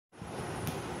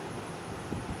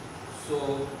So,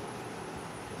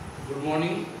 good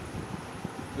morning.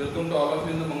 Welcome to all of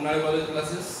you in the MANGNALE college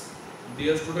classes.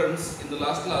 Dear students, in the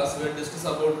last class we had discussed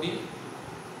about the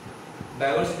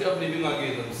diversity of living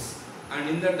organisms, and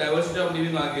in that diversity of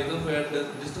living organisms we had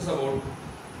discussed about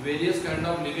various kind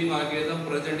of living organisms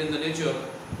present in the nature.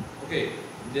 Okay,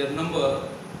 their number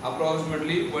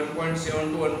approximately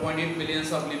 1.7 to 1.8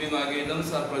 millions of living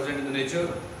organisms are present in the nature.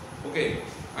 Okay,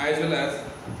 as well as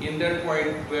in that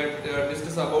point we had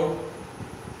discussed about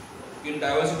in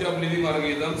diversity of living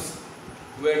organisms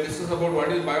we had discussed about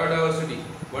what is biodiversity.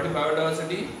 What is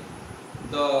biodiversity?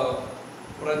 The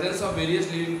presence of various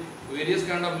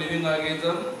kind of living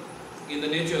organism in the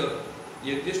nature.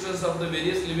 The existence of the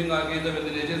various living organism in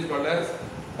the nature is called as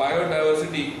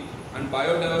biodiversity, and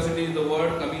biodiversity is the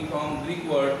word coming from Greek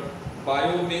word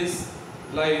bio means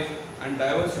life and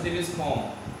diversity means form.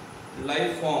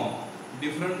 Life form,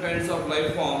 different kinds of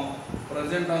life form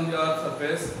present on the earth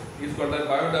surface is called as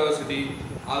biodiversity,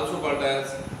 also called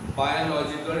as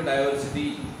biological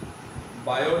diversity.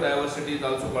 Biodiversity is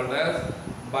also called as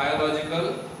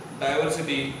biological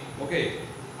diversity. Okay,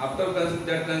 after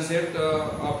that concept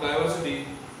of diversity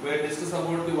we have discussed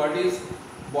about what is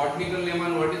botanical name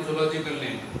and what is zoological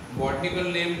name. Botanical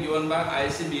name given by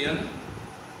ICBN,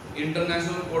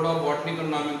 International Code of Botanical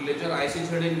Nomenclature. IC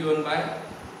heading given by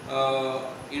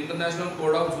International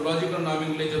Code of Zoological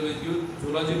Nomenclature, which gives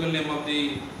zoological name of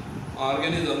the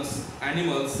organisms,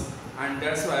 animals, and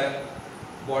that's why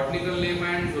botanical name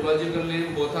and zoological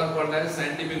name both are called as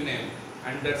scientific name,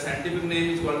 and that scientific name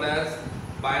is called as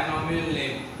binomial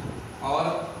name,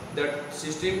 or that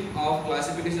system of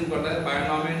classification called as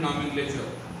binomial nomenclature.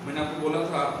 मैंने आपको बोला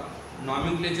था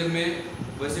nomenclature में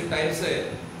वैसे types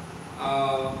है,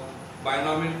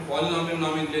 binomial, polynomial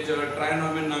nomenclature,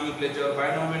 trinomial nomenclature,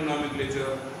 binomial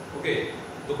nomenclature. Okay,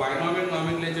 तो binomial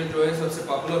nomenclature जो है सबसे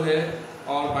पॉपुलर है,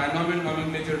 और binomial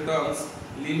nomenclature टर्म्स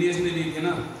लिनियस ने दी थी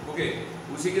ना. ओके,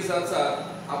 उसी के साथ साथ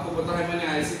आपको पता है मैंने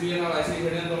ICBN और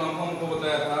ICD तो नाम हमको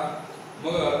बताया था,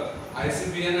 मगर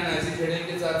ICBN और ICD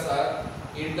के साथ साथ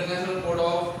international code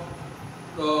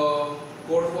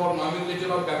for nomenclature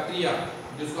of bacteria,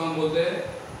 जिसको हम बोलते हैं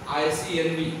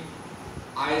ICNB.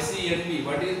 ICNB,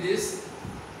 what is this?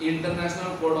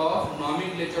 International Code of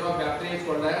Nomenclature of Bacteria is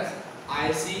called as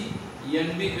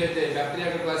ICNB कहते हैं. बैक्टीरिया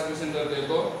का क्लासिफिकेशन करते हैं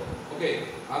तो ओके,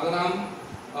 अगर हम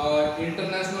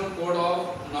international code of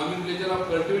nomenclature of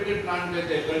cultivated plant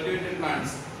कहते हैं, cultivated plants.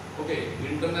 Okay,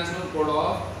 international code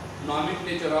of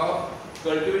nomenclature of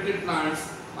cultivated plants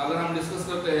अगर हम डिस्कस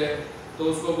करते हैं तो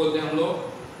उसको बोलते हैं हम लोग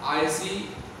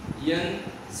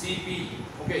ICNCP.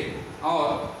 ओके, और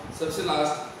सबसे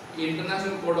last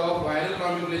international code of viral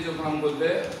nomenclature को हम बोलते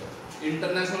हैं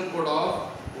international code of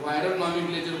viral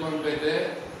nomenclature को हम कहते हैं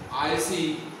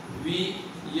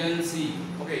ICVNC.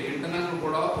 Okay, international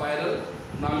code of viral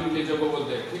nomenclature को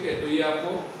बोलते हैं. ठीक है, तो ये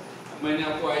आपको मैंने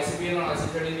आपको ICBN और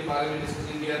ICD के बारे में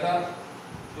डिस्कशन किया था.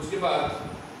 उसके बाद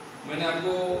मैंने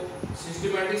आपको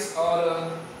सिस्टमैटिक्स और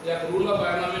या रूल ऑफ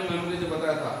बायोनॉमियल नॉमेनक्लेचर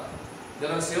बताया था.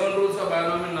 There are 7 rules of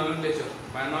binomial nomenclature.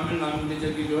 Binomial nomenclature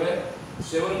की जो है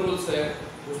 7 रूल्स है,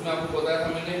 उसमें आपको बताया था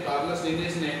मैंने. कार्लस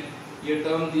लिनेस ने ये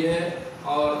टर्म दिए है,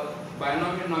 और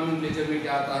बायोनॉमियल नॉमेनक्लेचर में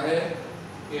क्या आता है,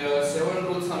 7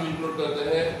 रूल्स हम इंक्लूड करते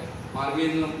हैं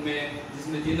ऑर्गेनिज्म में,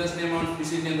 जिसमें जीनस नेम और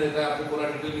स्पीशीज नेम रहता है. आपको पूरा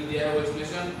डिटेल में दिया है वो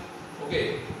एक्सप्लेनेशन. ओके,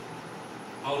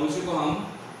 और उसी को हम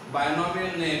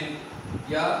बायोनॉमियल नेम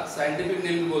या साइंटिफिक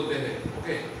नेम भी बोलते हैं.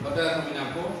 ओके, बताया था मैंने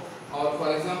आपको. और फॉर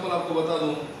एग्जांपल आपको बता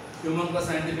दूं, ह्यूमन का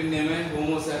साइंटिफिक नेम है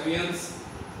होमो सैपियंस.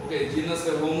 ओके, जीनस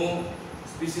है होमो,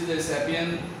 स्पीशीज है सैपियन.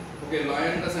 ओके,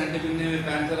 लायन का साइंटिफिक नेम है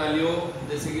पैंथेरा लियो,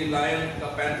 जैसे कि लायन का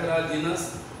पैंथेरा जीनस,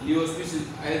 लियो स्पीशीज.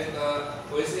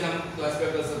 वैसे हम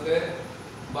क्लासिफाई कर सकते हैं.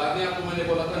 बाद में आपको मैंने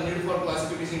बोला था नीड फॉर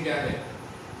क्लासिफिकेशन क्या है.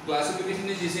 Classification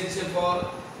is essential for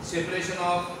separation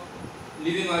of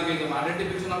living organism,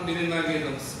 identification of living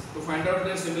organisms, to find out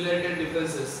their similarity and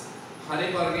differences. हर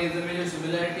एक ऑर्गेनिज्म में जो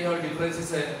सिमिलैरिटी और डिफरेंसेस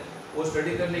है वो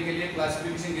स्टडी करने के लिए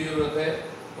क्लासिफिकेशन की जरूरत है.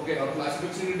 ओके, और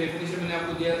क्लासिफिकेशन की डेफिनेशन मैंने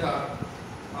आपको दिया था,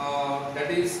 that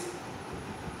is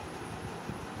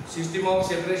system of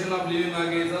separation of living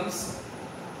organisms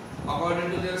according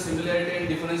to their similarity and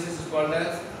differences is called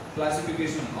as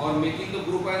classification, और मेकिंग द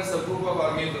ग्रुप एंड सब ग्रुप ऑफ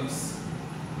ऑर्गेनिजम्स.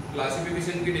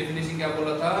 क्लासिफिकेशन की डेफिनेशन क्या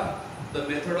बोला था, the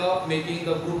method of making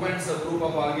the group and subgroup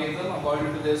of organism according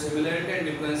to their similarity and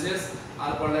differences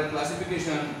are called as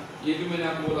classification. ये भी मैंने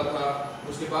आपको बोला था.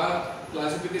 उसके बाद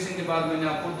क्लासिफिकेशन के बाद मैंने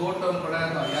आपको 2 टर्म पढ़ाया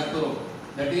था, याद करो.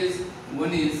 That is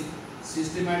one is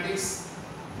systematics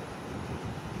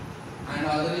and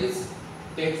other is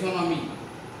taxonomy.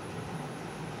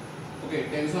 Okay,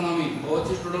 taxonomy बहुत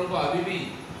से स्टूडेंट को अभी भी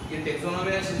ये टेक्सोनॉमी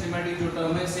और सिस्टमैटिक जो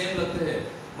टर्म है सेम लगते हैं,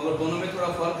 मगर दोनों में थोड़ा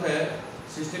फर्क है।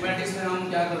 सिस्टमैटिक्स में हम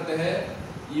क्या करते हैं,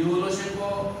 इवोल्यूशन को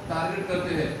टारगेट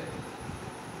करते हैं,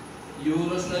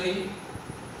 इवोल्यूशनरी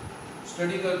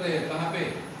स्टडी करते हैं। कहाँ पे,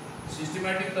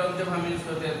 सिस्टमैटिक टर्म जब हम यूज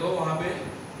करते हैं तो वहाँ पे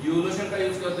इवोल्यूशन का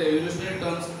यूज करते हैं, इवोल्यूशनरी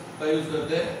टर्म्स का यूज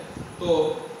करते हैं। तो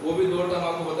वो भी दो टर्म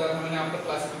आपको बताया था मैंने, आपका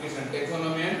classification,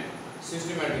 taxonomy and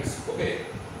systematics. Okay,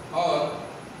 और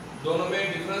दोनों में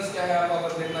डिफरेंस क्या है आप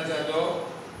अगर देखना चाहते हो,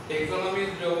 taxonomy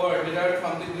is the word derived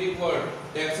from the Greek word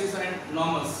taxis and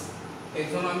nomos.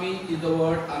 Taxonomy is the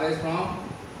word arise from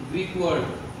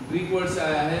Greek word से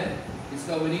आया है।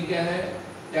 इसका मीनिंग क्या है,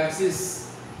 टैक्सिस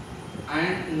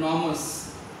एंड नॉमस।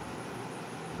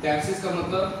 टैक्सिस का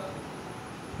मतलब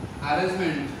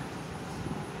अरेंजमेंट,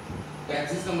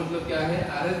 टैक्सिस का मतलब क्या है,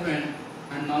 अरेंजमेंट,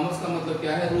 एंड नॉमस का मतलब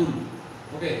क्या है, रूल।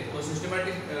 ओके, तो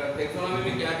सिस्टमैटिक टैक्सोनॉमी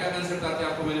में क्या क्या कंसेप्ट आते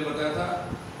हैं आपको मैंने बताया था।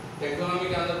 टैक्सोनॉमी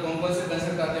के अंदर कौन कौन से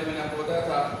कंसेप्ट आते हैं मैंने आपको बताया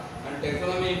था। एंड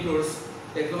टैक्सोनॉमी इंक्लूड्स,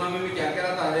 टैक्सोनॉमी में क्या क्या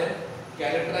आता है,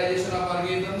 कैरेक्टराइजेशन ऑफ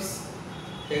ऑर्गेनिजम्स।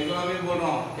 टैक्सोनॉमी बोल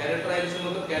रहा हूँ, कैरेक्टराइजेशन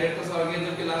मतलब कैरेक्टर्स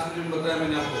ऑर्गेनिज्म के लास्ट वीडियो में बताया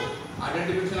मैंने आपको।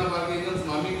 आइडेंटिफिकेशन ऑफ ऑर्गेनिजम्स,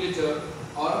 नॉमेनक्लेचर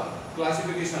और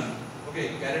classification. Okay,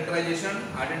 characterisation,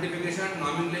 identification,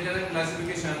 nomenclature and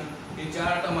classification, ये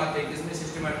चार टर्म आते हैं किसमें,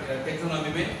 सिस्टमैटिक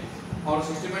टैक्सोनॉमी में। और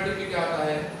सिस्टमैटिक में क्या आता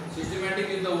है, systematic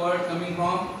is the word coming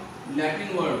from Latin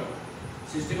word.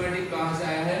 Systematic कहाँ से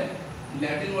आया है,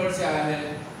 लैटिन वर्ड से आया है।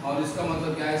 और इसका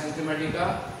मतलब क्या है सिस्टमैटिक का,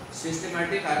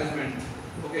 systematic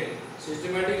arrangement. Okay,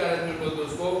 systematic arrangement बोलते हैं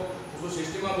उसको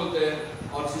सिस्टमा बोलते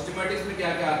हैं। और सिस्टमैटिक्स में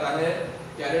क्या क्या आता है,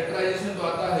 कैरेक्टराइजेशन तो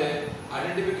आता है,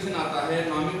 आइडेंटिफिकेशन आता है,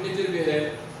 नॉमेनक्लेचर भी है,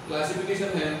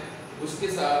 क्लासिफिकेशन है, उसके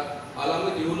साथ अलॉन्ग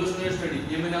विद इवोल्यूशनरी स्टडी।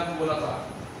 ये मैंने आपको बोला था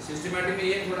सिस्टमैटिक में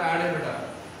ये थोड़ा ऐड है बेटा।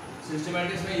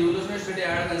 सिस्टमैटिक्स में इवोल्यूशनरी स्टडी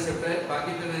ऐड कंसेप्ट है,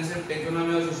 बाकी के कंसेप्ट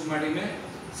टैक्सोनॉमी और सिस्टमैटिक में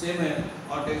सेम है।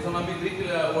 और टैक्सोनॉमी ग्रीक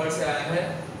वर्ड से आया है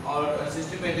और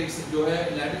सिस्टमैटिक्स जो है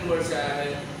लैटिन वर्ड से आया है।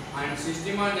 एंड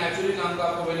सिस्टमा नेचुरली नाम का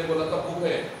आपको मैंने बोला था बुक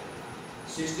है,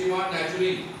 सिस्टमा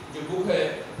नेचुरली जो बुक है,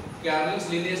 कार्लिंग्स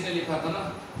लिनियस ने लिखा था ना,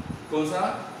 कौन सा,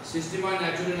 सिस्टमा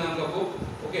नेचुरली नाम का बुक।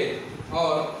 ओके,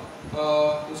 और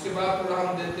उसके बाद थोड़ा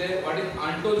हम देखते हैं what is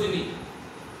ऑन्टोजिनी।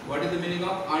 What is the meaning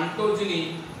of ऑन्टोजिनी,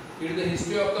 it is the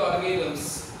history of the organisms.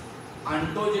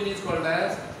 Ontogeny is called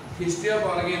as history of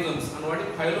organisms. And what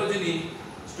is phylogeny,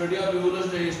 study of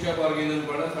evolutionary history of organisms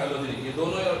called as phylogeny. ये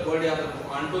दोनों word याद रखो,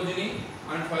 ontogeny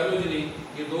and phylogeny,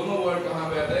 ये दोनों word कहाँ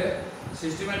पे आते हैं,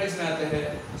 सिस्टमैटिक्स में आते हैं।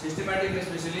 सिस्टमैटिक में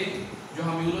स्पेशली जो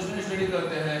हम evolutionary स्टडी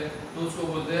करते हैं तो उसको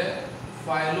बोलते हैं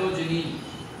phylogeny।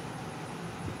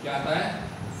 क्या आता है,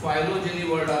 phylogeny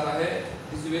वर्ड आता है।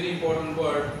 Is very important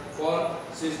word for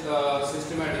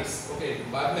systematics. Okay,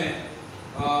 बाद में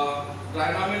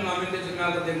ट्राइनॉमियल नॉमेनक्लेचर में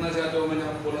अगर देखना चाहते हो मैंने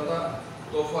आपको बोला था,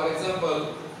 तो फॉर एग्जांपल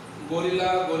गोरिल्ला,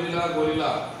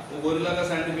 वो गोरिल्ला का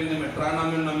साइंटिफिक नेम है,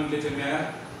 ट्राइनॉमियल नॉमेनक्लेचर में आया।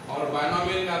 और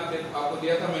बायनॉमियल में आपको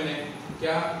दिया था मैंने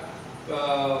क्या,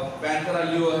 पैंथेरा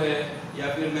लियो है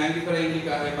या फिर मैंगिफेरा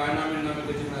इंडिका है, बायनॉमियल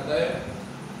नॉमेनक्लेचर में आता है।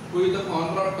 Who is the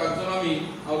founder of taxonomy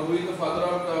और who is the father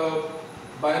of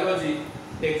biology.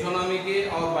 Taxonomy के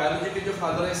और बायोलॉजी के जो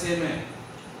फादर है सेम है,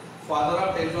 father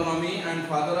of taxonomy and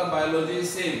father of biology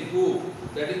same, who,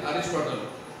 that is Aristotle.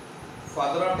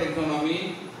 Father of taxonomy,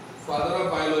 father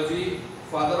of biology,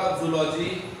 father of zoology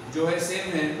जो है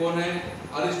same है, कौन है,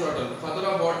 अरिस्टोटल। फादर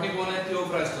ऑफ बॉटनी कौन है,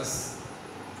 थियोफ्रास्टस।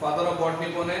 फादर ऑफ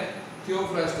बॉटनी कौन है,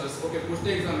 थियोफ्रास्टस। ओके,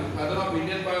 पूछते एग्जाम में। फादर ऑफ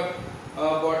इंडियन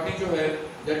बॉटनी जो है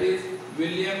that is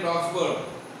William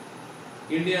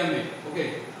Roxburgh, India में। ओके,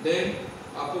 देन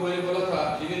आपको मैंने बोला था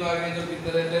लिविंग ऑर्गेनिज्म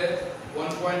कितने रहते हैं,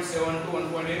 1.7 to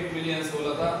 1.8 मिलियंस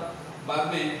बोला था।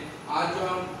 बाद में आज जो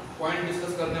हम पॉइंट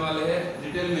डिस्कस करने वाले हैं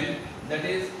डिटेल में, that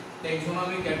is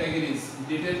taxonomic categories.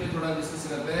 Detail में थोड़ा डिस्कस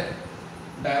करते हैं।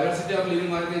 Diversity of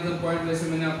living organism point जैसे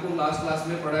मैंने आपको लास्ट क्लास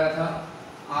में पढ़ाया था।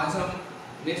 आज हम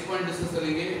नेक्स्ट पॉइंट डिस्कस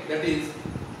करेंगे, that is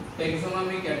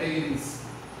taxonomic categories.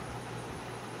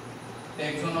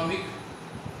 Taxonomic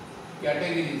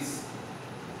categories.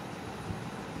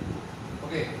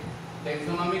 Okay,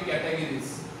 taxonomic categories.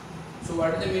 So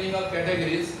what is the meaning of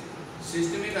categories?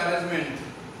 Systemic arrangement.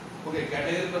 Okay,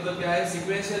 category मतलब क्या है,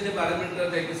 sequential जब arrangement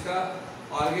करते हैं किसका,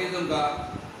 ऑर्गेनिज्म का,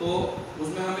 तो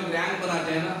उसमें हम एक रैंक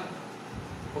बनाते हैं ना।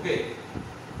 Okay,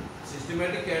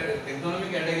 systematic taxonomic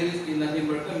categories is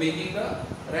nothing but the making the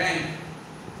rank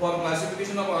for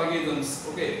classification of organisms.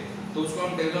 Okay, तो उसको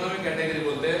हम taxonomic category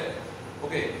बोलते हैं।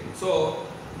 Okay, so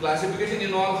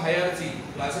classification involve hierarchy.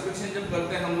 Classification जब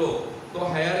करते हैं हम लोग तो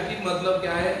हायरार्की मतलब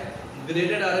क्या है,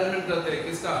 ग्रेडेड अरेंजमेंट करते हैं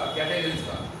किसका, कैटेगरीज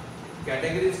का।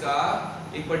 कैटेगरीज का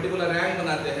एक पर्टिकुलर रैंक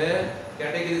बनाते हैं,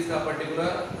 कैटेगरीज का पर्टिकुलर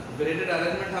ग्रेडेड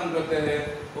अरेंजमेंट हम करते हैं।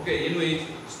 Okay, in which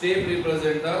step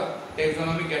represent the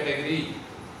taxonomic category.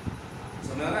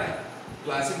 समझ आ रहा है?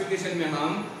 क्लासिफिकेशन में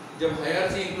हम जब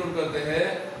हायरार्की इंक्लूड करते हैं,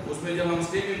 उसमें जब हम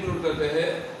स्टेप इंक्लूड करते हैं,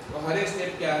 तो हर एक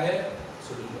स्टेप क्या है,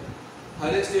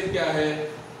 हर एक स्टेप क्या है,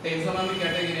 टेक्सोनॉमिक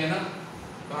कैटेगरी है ना।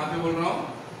 कहाँ पे बोल रहा हूँ,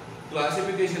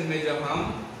 क्लासिफिकेशन में जब हम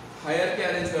हायरार्की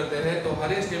अरेंज करते हैं तो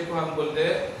हर एक स्टेप को हम बोलते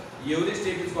हैं every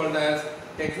step is called as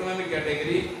taxonomic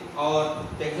category, और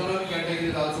taxonomic category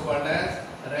is also called as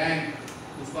rank.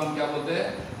 उसको हम क्या बोलते हैं,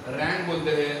 रैंक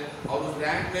बोलते हैं। और उस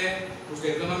रैंक में, उस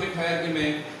टेक्सोनॉमिक हायरार्की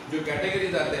में जो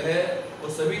कैटेगरीज आते हैं वो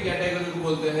सभी कैटेगरी को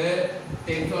बोलते हैं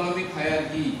टेक्सोनॉमिक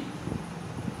हायरार्की।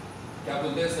 क्या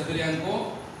बोलते हैं, सभी रैंक को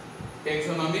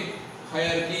टेक्सोनॉमिक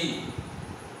हायरार्की।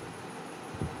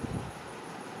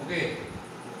 ओके,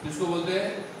 इसको बोलते हैं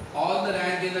all the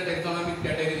rank in the taxonomic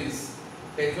categories.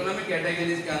 Taxonomic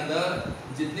categories के अंदर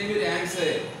जितने भी रैंक्स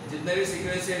है, जितने भी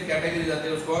सीक्वेंशियल कैटेगरीज आते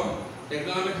हैं उसको हम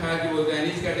टेक्सोनॉमिक हायरार्की बोलते हैं।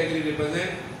 Each category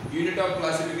represent unit of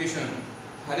classification.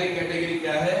 हर एक कैटेगरी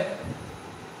क्या है,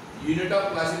 यूनिट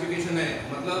ऑफ क्लासिफिकेशन है।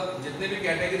 मतलब जितने भी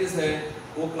कैटेगरीज है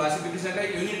वो क्लासिफिकेशन का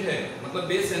यूनिट है, मतलब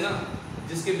बेस है ना,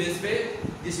 जिसके बेस पे,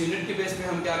 जिस यूनिट के बेस पे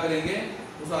हम क्या करेंगे,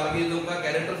 उस आर्गेनिज्म का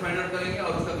कैरेक्टर फाइंड आउट करेंगे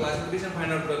और उसका क्लासिफिकेशन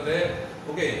फाइंड आउट करते हैं।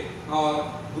 ओके, और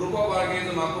group of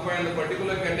organism occupying in the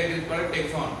particular category called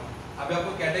tax on. अब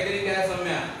आपको कैटेगरी क्या है समझ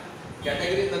में आया,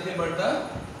 category nothing but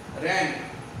the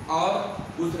rank. और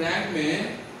उस रैंक में,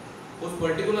 उस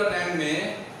पर्टिकुलर रैंक में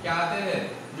क्या आते हैं,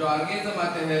 जो ऑर्गेनिज्म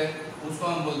आते हैं उसको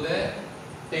हम बोलते हैं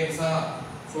taxa.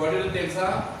 So what is taxa,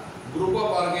 group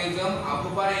of organism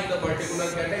occupying in the particular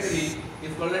category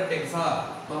is called taxa.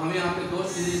 तो हमें यहाँ पे दो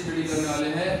चीजें स्टडी करने वाले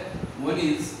हैं।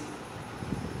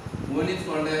 one is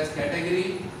called as category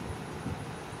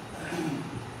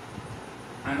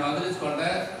and other is called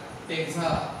as taxa.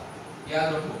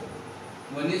 याद रखो,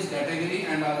 one is category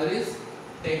and other is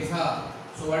taxa.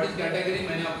 So what is category,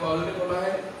 मैंने आपको ऑलरेडी बोला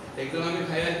है, टेक्सोनॉमिक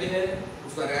हायरार्की है,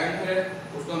 उसका रैंक है,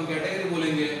 उसको हम कैटेगरी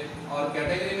बोलेंगे। और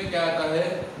कैटेगरी में क्या आता है,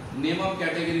 नेम ऑफ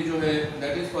कैटेगरी जो है,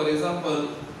 दैट इज फॉर एग्जांपल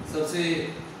सबसे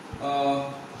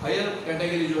हायर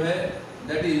कैटेगरी जो है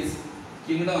that is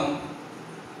kingdom.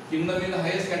 Kingdom in the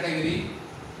highest category,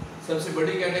 सबसे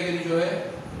बड़ी कैटेगरी जो है,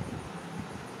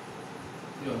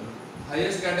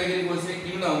 हाईएस्ट कैटेगरी को से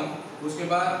किंगडम। उसके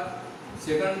बाद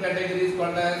second category is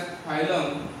called as phylum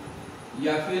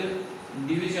या फिर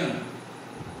division.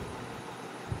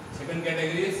 Second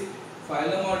category is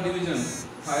phylum और division.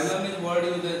 Phylum is word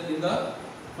used in the,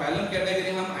 phylum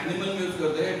category हम एनिमल में यूज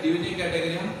करते हैं, डिवीजन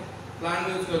कैटेगरी हम प्लांट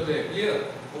में यूज करते हैं। Clear,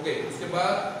 okay. उसके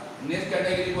बाद नेक्स्ट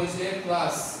कैटेगरी कौन सी है,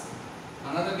 class.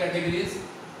 Another category is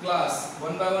class.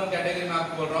 One by one category में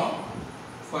आपको बोल रहा हूँ,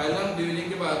 फाइलम डिवीजन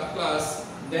के बाद क्लास,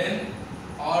 देन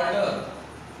ऑर्डर,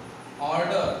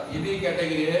 ऑर्डर ये भी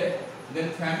कैटेगरी है, then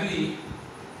family,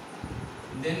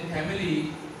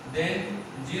 then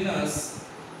genus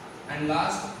and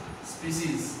last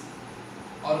species.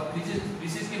 और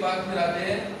स्पीसीज के बाद फिर आते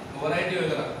हैं वैरायटी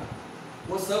वगैरह,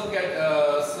 वो सब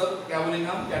क्या बोलेंगे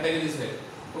हम, कैटेगरीज है।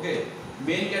 ओके,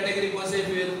 मेन कैटेगरी कौन से,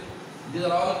 फिर this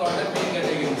are all called main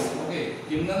categories. Okay,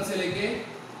 kingdom से लेके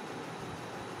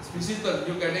स्पीसीज तक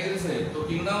जो कैटेगरीज है, तो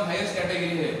किंगडम हाईएस्ट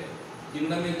कैटेगरी है,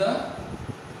 kingdom is the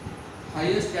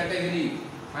highest category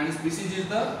and species is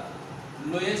the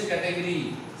lowest category.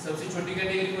 सबसे छोटी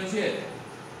कैटेगरी कौन सी है,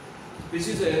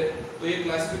 स्पीसीज है। तो ये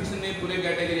क्लासिफिकेशन में पूरे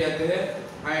कैटेगरी आते हैं।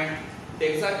 एंड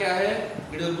टेक्सा क्या है,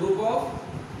 it is group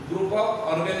of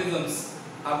organisms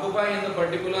occupying in the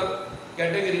particular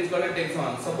category is called tax on.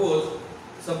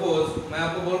 Suppose मैं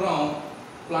आपको बोल रहा हूँ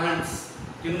प्लांट्स,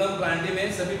 किंगडम प्लांटी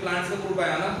में सभी प्लांट्स का ग्रुप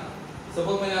आया ना।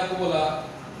 सपोज मैंने आपको बोला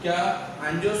क्या,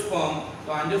 एंजियोस्पर्म, तो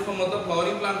एंजियोस्पर्म मतलब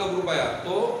फ्लावरिंग प्लांट का ग्रुप आया।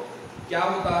 तो क्या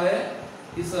होता है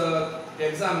इस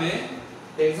टेक्सा में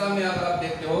अगर आप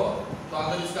देखते हो, तो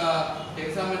अगर इसका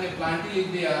टेक्सा मैंने प्लांट ही लिख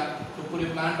दिया तो पूरे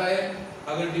प्लांट आए।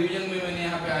 अगर डिवीजन में मैंने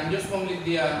यहाँ पे एंजियोस्पर्म लिख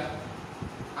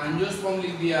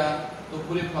दिया तो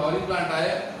पूरे फ्लावरिंग प्लांट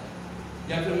आए,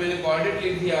 या फिर मैंने कॉर्डेट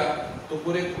लिख दिया तो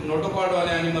पूरे नोटोकॉर्ड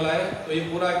वाले एनिमल आए। तो ये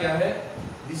पूरा क्या है,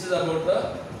 this is about the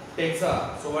taxa.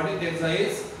 So what is taxa,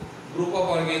 is group of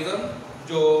organism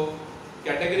जो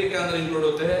कैटेगरी के अंदर इंक्लूड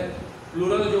होते हैं।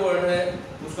 प्लूरल जो वर्ड है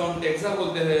उसको हम टेक्सा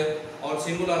बोलते हैं, और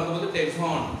सिंगुलर को बोलते हैं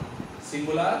tax on.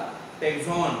 Singular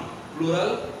tax on, plural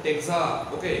taxa.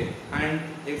 Okay, and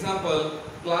example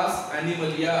class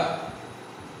animal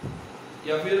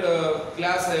या फिर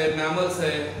क्लास है, मैमल्स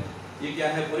है, ये क्या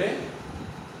है पूरे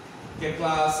के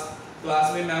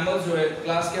क्लास में मैमल्स जो है,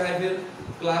 क्लास क्या है, फिर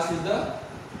class is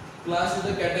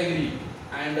the category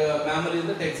and mammal is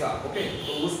the taxa. Okay,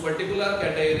 तो उस पर्टिकुलर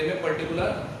कैटेगरी में पर्टिकुलर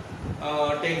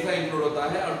टेक्सा इंक्लूड होता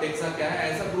है। और टेक्सा क्या है,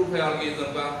 ऐसा ग्रुप है ऑर्गेनिज्म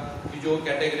का कि जो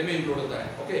कैटेगरी में इंक्लूड होता है।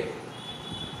 Okay,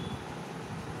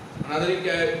 another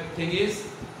thing is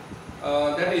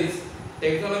that is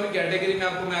taxonomic category में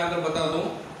आपको मैं अगर बता दूं,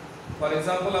 फॉर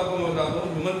एग्जांपल आपको मैं बता दूं,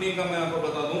 ह्यूमन बीइंग का मैं आपको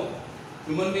बता दूं,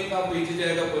 ह्यूमन बीइंग का आपको ये चीज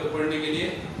आएगा पढ़ने के लिए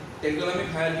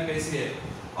टेक्सोनॉमिक हायरार्की कैसी है।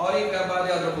 और एक बात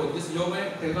याद रखो, जिस जो मैं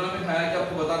टेक्सोनॉमिक हायरार्की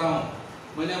आपको बता रहा हूँ,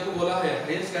 मैंने आपको बोला है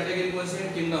हाईएस्ट कैटेगरी कौन सी है,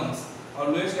 किंगडम्स,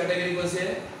 और लोएस्ट कैटेगरी कौन सी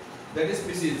है, दैट इज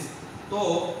स्पीशीज। तो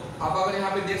आप अगर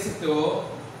यहाँ पे देख सकते हो,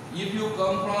 if you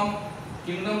come from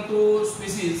kingdom to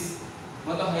species,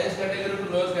 मतलब highest category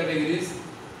to lowest categories,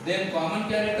 then common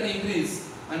character increase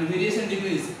and variation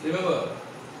decrease. Remember,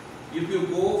 if you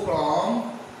go from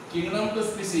kingdom to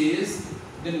species,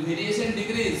 then variation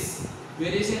decrease,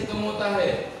 variation कम होता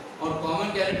है और common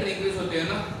character increase होते हैं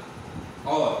ना।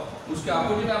 और उसके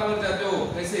opposite आप अगर जाते हो,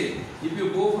 कैसे, if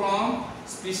you go from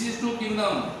species to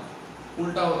kingdom,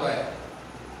 उल्टा होता है,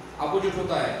 अपोजिट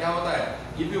होता है। क्या होता है,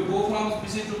 if you go from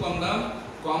species to kingdom,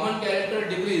 common character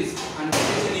decrease and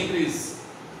variation increase,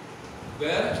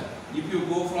 where if you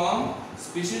go from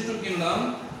species to kingdom,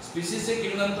 species से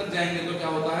kingdom तक जाएंगे तो क्या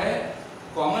होता है,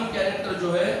 common character जो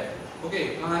है, ओके,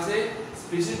 कहाँ से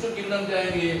species to kingdom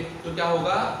जाएंगे तो क्या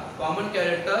होगा, common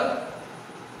character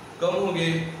कम होंगे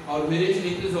और वेरिएशन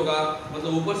इंक्रीज होगा।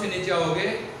 मतलब ऊपर से नीचे आओगे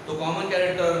तो कॉमन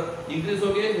कैरेक्टर इंक्रीज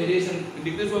होगे, वेरिएशन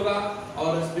डिक्रीज होगा,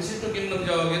 और स्पीशीज टू किंगडम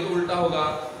जाओगे तो उल्टा होगा।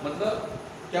 मतलब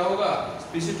क्या होगा,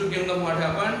 species to kingdom what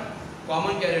happen,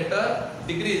 common character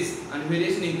decrease and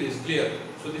variation increase. Clear?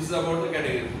 So this is about the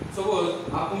category. Suppose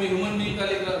आपको मैं ह्यूमन बीइंग का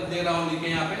दे रहा हूँ, लिखे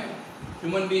यहाँ पे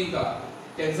ह्यूमन बीइंग का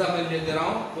एग्जाम्पल दे रहा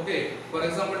हूँ। ओके, फॉर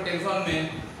एग्जाम्पल टेक्सॉन में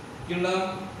किंगडम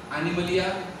एनिमलिया,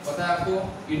 पता है आपको,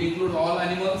 it include all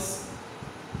animals.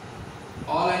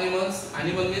 All animals,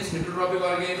 animal means heterotrophic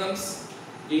organisms,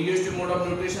 English mode of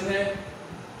nutrition है,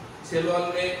 सेल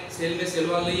वॉल में सेल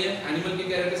वॉल नहीं है, एनिमल की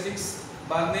कैरेक्टरिस्टिक्स।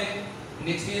 बाद में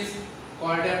next is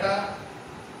Chordata.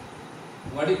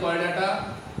 What is Chordata?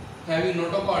 Having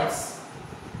नोटोकॉर्ड्स।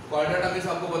 Chordata means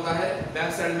आपको पता है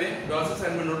बैक साइड में, डॉर्सल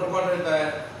साइड में नोटोकॉर्ड रहता है,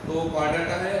 तो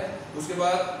कॉर्डेटा है। उसके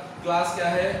बाद क्लास क्या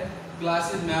है,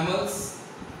 class is mammals.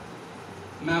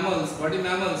 Mammals, what is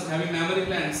mammals? Having memory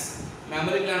glands.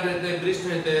 Mammary gland रहते हैं, ब्रेस्ट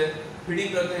रहते हैं,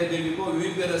 फीडिंग करते हैं बेबी को,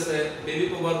 विविपेरस है, बेबी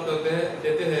को बर्थ करते हैं,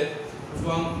 देते हैं,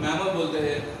 उसको हम मैमल बोलते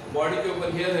हैं। बॉडी के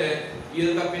ऊपर हेयर है,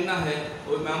 ईयर का पिन्ना है,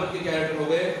 वो मैमल के कैरेक्टर हो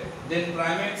गए। Then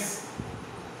primates,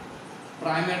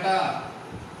 Primata.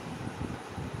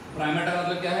 प्राइमेटा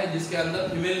मतलब क्या है, जिसके अंदर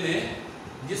फीमेल में,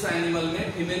 जिस एनिमल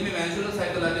में फीमेल में मेंस्ट्रुअल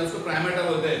साइकिल आती है उसको प्राइमेटा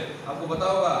बोलते हैं। आपको पता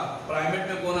होगा प्राइमेट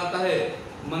में कौन आता है,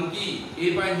 मंकी,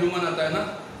 एप एंड ह्यूमन आता है ना।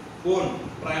 कौन?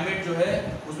 प्राइमेट जो है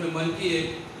उसमें मंकी,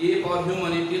 एप और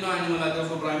ह्यूमन, ये तीनों एनिमल आते हैं,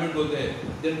 उसको प्राइमेट बोलते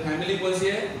हैं। देन फैमिली कौन सी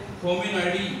है,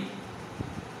 होमिनॉइडी।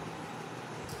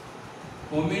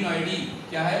 होमिनॉइडी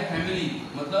क्या है, फैमिली,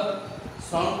 मतलब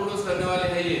साउंड प्रोड्यूस करने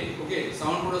वाले हैं ये। ओके,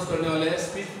 साउंड प्रोड्यूस करने वाले हैं,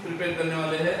 स्पीच प्रिपेयर करने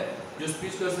वाले हैं, जो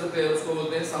स्पीच कर सकते हैं उसको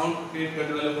बोलते हैं साउंड क्रिएट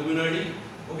करने वाले होमिनॉइडी।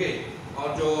 ओके,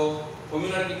 और जो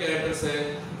होमिनॉइड की कैरेक्टर्स है।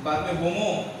 बाद में होमो।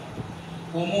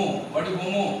 होमो, व्हाट इज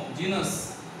होमो? जीनस।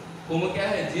 होमो क्या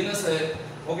है, जीनस है।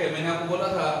 ओके, मैंने आपको बोला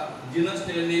था genus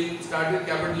name start with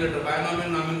capital letter.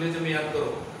 Binomial nomenclature में याद करो,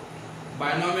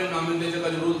 बायनॉमियल नॉमेनक्लेचर का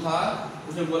जो रूल था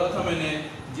उसमें बोला था मैंने,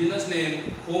 genus name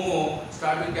homo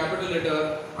start with capital letter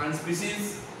and species,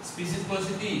 species कौन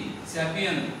सी थी,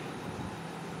 सैपियन।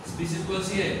 स्पीशीज कौन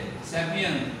सी है,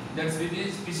 sapien. That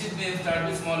species name start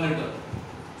with small letter.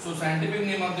 So scientific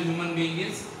name of the human being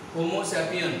is homo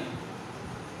sapien.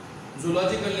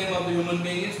 Zoological name of the human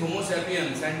being is homo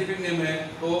sapien, scientific name है।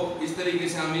 तो इस तरीके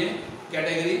से हम ये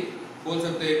category बोल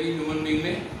सकते हैं कि ह्यूमन बीइंग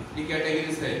में ये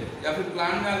कैटेगरीज है। या फिर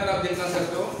प्लांट में अगर आप देखना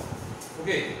चाहते हो,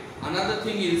 okay, another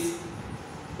thing is,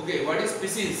 okay, what is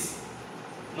species.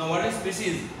 Now what is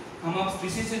species, हम आप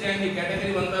स्पीशीज से जाएंगे,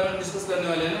 category one by one discuss करने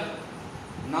वाले हैं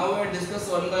ना। Now we discuss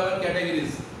one by one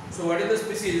categories. So what is the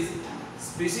species?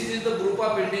 Species is the group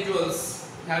of individuals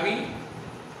having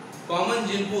common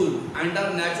gene pool and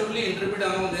are naturally interpreted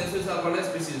among themselves are called as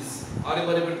species. और एक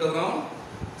बार repeat कर रहा हूँ,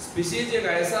 species एक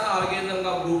ऐसा organism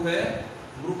का group है,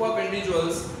 group of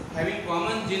individuals having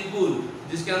common gene pool,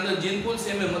 जिसके अंदर जीन पूल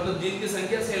सेम है, मतलब जीन की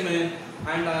संख्या सेम है,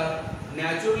 एंड आर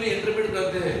नेचुरली इंटरप्रेट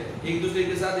करते हैं, एक दूसरे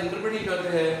के साथ इंटरप्रेट ही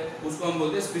करते हैं, उसको हम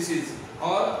बोलते हैं स्पीशीज।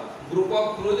 और group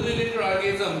of closely related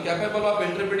organism capable of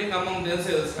interpreting among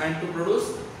themselves and to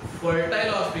produce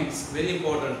fertile offspring. Very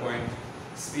important point.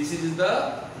 Species is the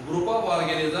group of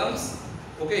organisms,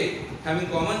 okay, having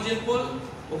common gene pool,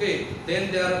 okay, then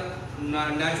they are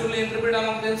naturally interbreed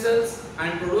among themselves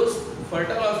and produce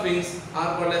fertile offspring are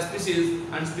called as species,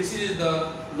 and species is the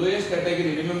lowest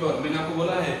category. Remember, मैंने आपको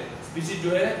बोला है species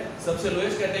जो है सबसे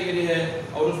lowest category है,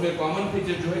 और उसमें common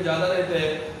feature जो है ज़्यादा रहते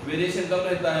हैं, वेरिएशन कम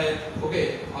रहता है। ओके,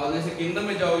 और जैसे किंगडम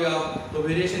में जाओगे आप तो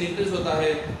वेरिएशन इंक्रीज होता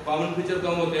है, कॉमन फीचर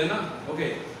कम होते हैं ना। ओके,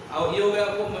 और ये हो गया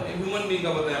आपको ह्यूमन बीइंग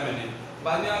का बताया मैंने।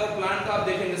 बाद में अगर प्लांट का आप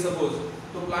देखेंगे सपोज,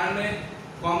 तो प्लांट में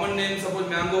कॉमन नेम सपोज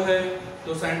मैंगो है,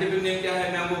 तो साइंटिफिक नेम क्या है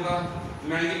मैंगो का,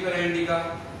 मैंगिफेरा इंडिका।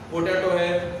 पोटैटो है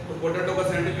तो पोटैटो का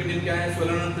साइंटिफिक नेम क्या है,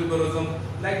 सोलानम ट्यूबरोसम,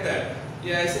 लाइक दैट।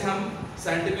 ये ऐसे हम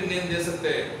साइंटिफिक नेम दे सकते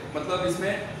हैं, मतलब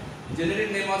इसमें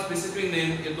जेनेरिक नेम और स्पेसिफिक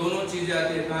नेम ये दोनों चीजें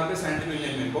आती है कहाँ पे, साइंटिफिक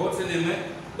नेम में। बहुत से नेम है,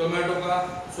 टोमेटो का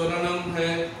सोलानम है,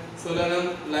 सोलानम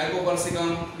लाइकोपर्सिकम,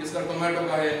 इसका टोमेटो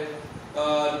का है,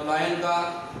 लायन का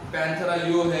पैंथेरा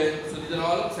लियो है। So these are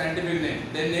all scientific name.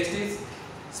 Then next is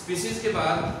species के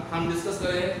बाद हम डिस्कस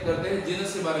करते हैं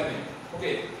जीनस के बारे में।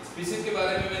 ओके, स्पीशीज के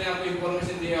बारे में मैंने आपको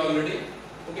इंफॉर्मेशन दी है ऑलरेडी।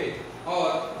 ओके, और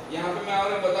यहाँ पे मैं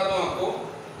और बता दूं आपको,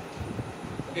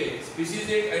 ओके, स्पीशीज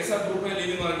एक ऐसा ग्रुप है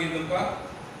लिविंग ऑर्गेनिज्म का,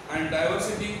 एंड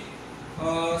डाइवर्सिटी,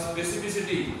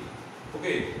 स्पेसिफिसिटी,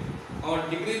 ओके, और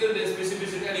decrease the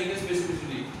specificity and increase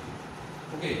specificity.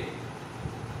 Okay,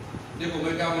 देखो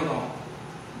मैं क्या बोल रहा हूँ,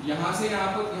 यहाँ से यहाँ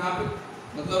पे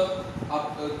मतलब आप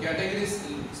कैटेगरी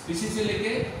स्पीशीज से लेके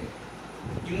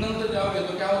किंगडम तक जाओगे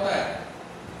तो क्या होता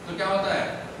है,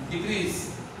 डिक्रीज,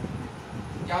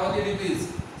 क्या होती है डिक्रीज,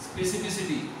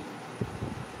 स्पेसिफिसिटी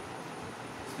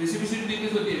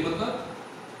डिक्रीज होती है, मतलब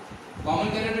कॉमन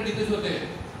कैरेक्टर डिक्रीज होते हैं।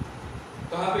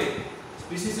 कहाँ पे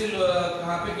स्पीशीज से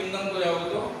कहाँ पे किंगडम को जाओगे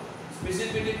तो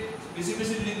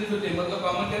स्पेसिफिसिटी डिक्रीज होती है, मतलब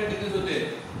कॉमन कैरेक्टर डिक्रीज होते हैं।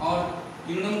 और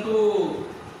किंगडम टू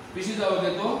स्पीशीज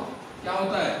आओगे तो क्या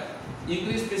होता है,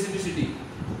 इंक्रीज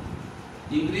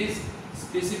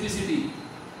स्पेसिफिसिटी,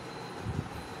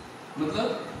 मतलब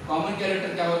कॉमन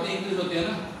कैरेक्टर क्या होते हैं, इंक्रीज होते हैं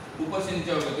ना, ऊपर से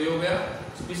नीचे हो गया। तो ये हो गया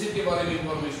स्पीशीज के बारे में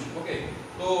इंफॉर्मेशन। ओके,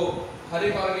 तो हर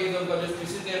एक ऑर्गेनिज्म का जो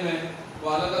स्पीशीज नेम है वो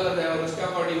अलग अलग है, और उसके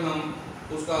अकॉर्डिंग हम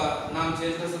उसका नाम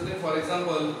चेंज कर सकते हैं। फॉर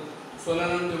एग्जांपल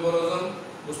सोलानम ट्यूबरोसम,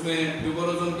 उसमें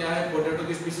ट्यूबरोसम क्या है, पोटैटो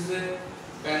की स्पीशीज है।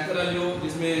 पैंथेरा लियो,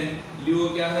 जिसमें लियो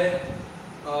क्या है,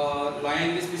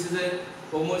 लायन की स्पीशीज है।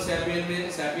 होमो सैपियन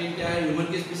में सैपियन क्या है, ह्यूमन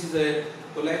की स्पीशीज है।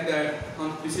 तो लाइक दैट हम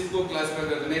स्पीशीज को क्लासिफाई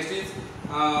करते हैं।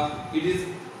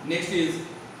 Next is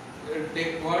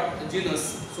take what genus.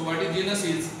 So what is genus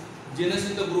is, genus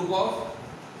is the group of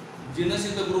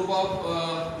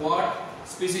what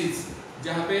species,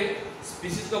 जहाँ पे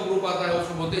species का ग्रुप आता है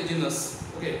उसको बोलते हैं genus.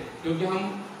 ओके, क्योंकि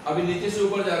हम अभी नीचे से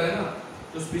ऊपर जा रहे हैं ना,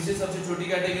 तो species सबसे छोटी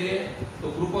कैटेगरी है, तो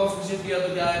group of species किया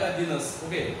तो क्या आएगा, genus.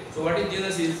 Okay, so what is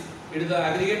genus is, it is the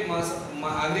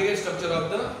aggregate structure of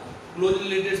the closely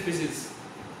related species.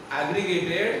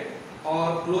 Aggregated or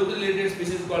closely related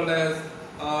species called as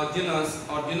genus.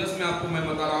 और जीनस में आपको मैं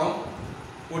बता रहा हूँ,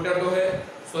 पोटैटो है,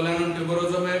 सोलानम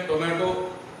ट्यूबरोसम है, टोमेटो,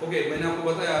 ओके, मैंने आपको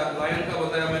बताया, लायन का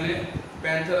बताया मैंने,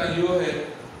 पैंथेरा लियो है,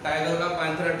 टाइगर का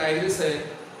पैंथेरा टाइग्रिस है।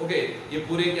 ओके, ये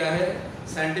पूरे क्या है,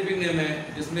 साइंटिफिक नेम है,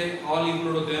 जिसमें ऑल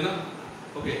इंक्लूड होते हैं ना।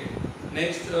 Okay,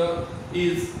 next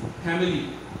is family.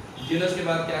 Genus के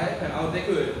बाद क्या है, और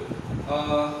देखिए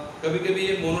कभी कभी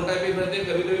ये मोनोटाइपिक रहते हैं,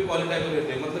 कभी कभी पॉलीटाइपिक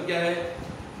रहते हैं। मतलब क्या है,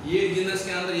 ये जीनस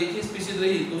के अंदर एक ही स्पीशीज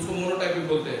रही तो उसको मोनोटाइपिक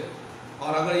बोलते हैं,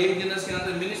 और अगर एक जीनस के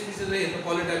अंदर मिनी स्पीशीज रही तो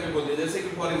पॉलीटाइपिक बोलते हैं। जैसे कि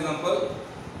for example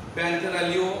Panthera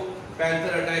leo,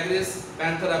 Panthera Tigris,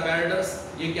 Panthera पैरडस,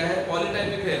 ये क्या है,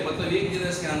 पॉलीटाइपिक है, मतलब एक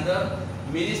जीनस के अंदर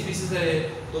मिनी स्पीशीज है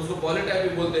तो उसको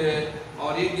पॉलीटाइपिक बोलते हैं,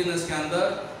 और एक जीनस के अंदर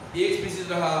एक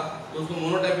स्पीशीज रहा तो उसको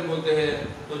मोनोटाइपिक बोलते हैं।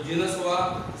 तो जीनस हुआ,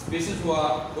 स्पीशीज हुआ।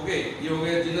 ओके, ये हो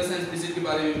गया जीनस एंड स्पीशीज के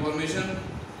बारे में information.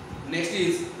 Next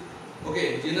is, okay,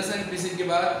 genus and species के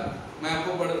बाद मैं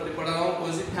आपको पढ़ा रहा हूँ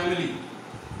कौन सी, family.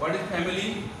 What is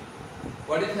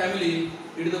family?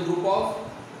 It is the group of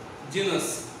genus,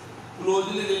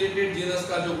 closely related genus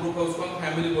का जो ग्रुप है उसको हम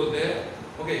फैमिली बोलते हैं।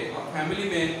 ओके, अब फैमिली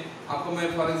में आपको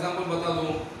मैं फॉर एग्जांपल बता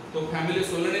दूं तो फैमिली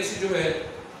सोलानेसी जो है,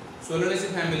 सोलानेसी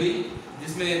फैमिली,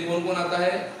 जिसमें कौन कौन आता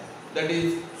है, दैट इज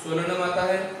सोलानम आता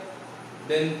है,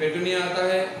 देन पेटूनिया आता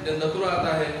है, देन धतूरा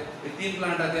आता है। ये तीन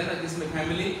प्लांट आते हैं ना जिसमें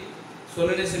फैमिली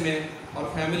सोलानेसी में। और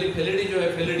फैमिली फेलिडी जो है,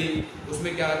 फेलिडी,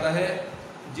 उसमें क्या आता है,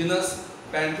 जीनस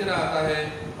पैंथेरा आता है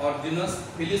और जीनस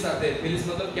फिलिस आते हैं। फिलिस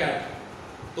मतलब कैट,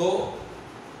 तो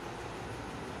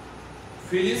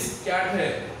फिलिस कैट है,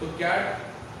 तो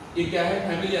कैट ये क्या है,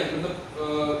 फैमिली है, मतलब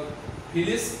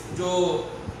फिलिस जो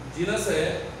जीनस है,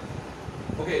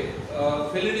 ओके,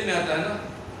 फेलिडी में आता है ना।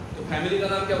 तो फैमिली का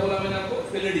नाम क्या बोला मैंने आपको,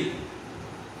 फेलिडी।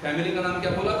 फैमिली का नाम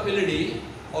क्या बोला, फेलिडी।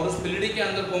 और उस फेलिडी के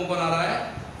अंदर कौन कौन आ रहा है,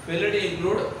 फेलिडी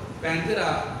इंक्लूड पैंथेरा,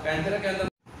 पैंथेरा के अंदर।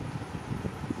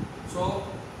 So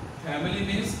family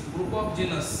means group of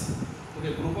genus.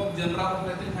 Okay, group of genre को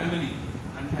कहते हैं फैमिली,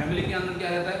 एंड फैमिली के अंदर क्या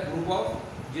रहता है, ग्रुप ऑफ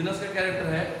जीनस का कैरेक्टर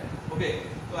है। ओके,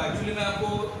 तो एक्चुअली मैं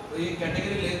आपको ये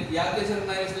कैटेगरी याद कैसे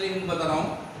रखना है इसलिए हिंट बता रहा हूँ,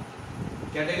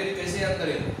 कैटेगरी कैसे याद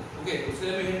करें। ओके, उसके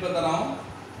लिए मैं हिंट बता रहा हूँ।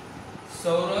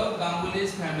 Saurabh गांगुलीज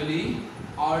family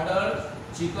order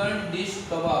chicken dish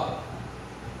कबाब।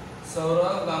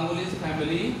 Saurav गांगुलीज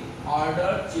family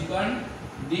order chicken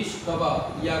dish कबाब,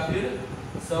 या फिर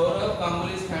Saurav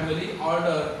गांगुलीज family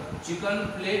order chicken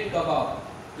plate कबाब।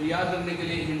 तो याद रखने के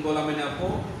लिए हिंट बोला मैंने आपको,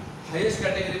 हाईएस्ट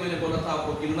कैटेगरी मैंने बोला था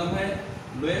आपको किंगडम है,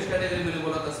 लोएस्ट कैटेगरी मैंने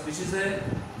बोला था स्पीशीज है।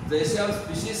 जैसे आप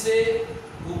स्पीशीज से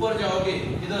ऊपर जाओगे,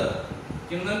 इधर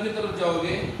किंगडम की तरफ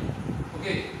जाओगे,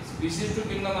 ओके, स्पीशीज टू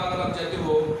किंगडम अगर आप जाते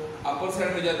हो, अपर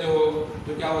साइड में जाते हो,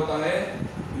 तो क्या होता है,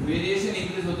 वेरिएशन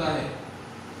इंक्रीज होता है,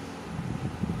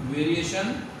 वेरिएशन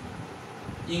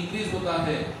इंक्रीज होता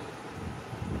है।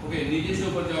 ओके, नीचे से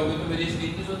ऊपर जाओगे तो वेरिएशन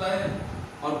इंक्रीज होता है,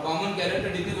 और कॉमन कैरेक्टर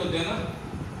डिक्रीज होते हैं ना,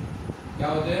 क्या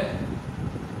होते हैं,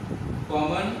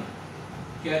 कॉमन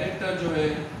कैरेक्टर जो है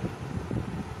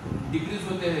डिक्रीज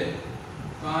होते हैं।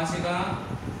 कहाँ से कहाँ,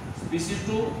 स्पीशीज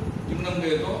टू किंगडम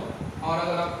गए तो, और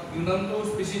अगर आप किंगडम टू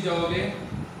स्पीशीज जाओगे,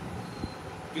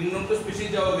 किंगडम टू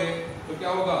स्पीशीज जाओगे तो क्या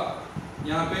होगा,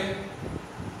 यहाँ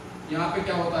पे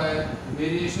क्या होता है,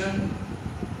 वेरिएशन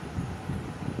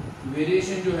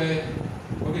जो है,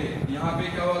 ओके, यहाँ पे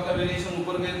क्या होता है, वेरिएशन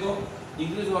ऊपर गए तो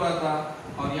इंक्रीज हो रहा था,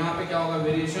 और यहाँ पे क्या होगा,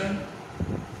 वेरिएशन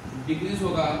डिक्रीज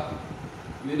होगा,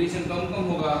 वेरिएशन कम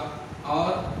होगा,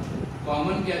 और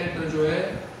कॉमन कैरेक्टर जो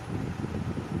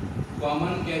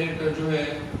है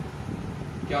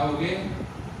क्या हो गए,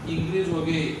 इंक्रीज हो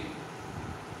गए।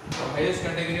 तो हाईएस्ट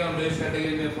कैटेगरी और लोएस्ट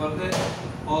कैटेगरी में फर्क है,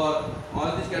 और all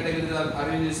this categories are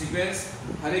arranged in sequence.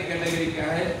 हर एक कैटेगरी क्या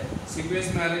है,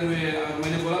 सीक्वेंस में अरेंज हुए हैं।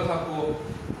 मैंने बोला था आपको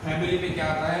फैमिली में क्या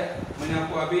आता है, मैंने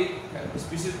आपको अभी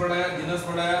स्पीशीज पढ़ाया, जीनस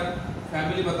पढ़ाया,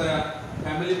 फैमिली बताया।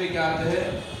 फैमिली में क्या आते हैं,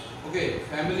 okay,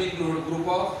 family include group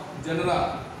of genre,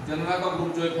 genre का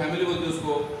ग्रुप जो है फैमिली बोलते हैं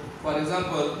उसको। फॉर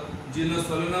एग्जांपल जीनस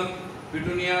सोलोनम,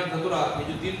 पिटूनिया, धतुरा, ये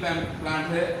जो 3 प्लांट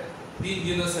है, 3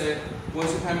 जीनस है, कौन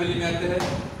सी फैमिली में आते हैं,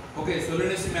 ओके,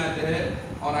 सोलोनेसी में आते हैं।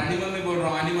 और एनिमल में बोल रहा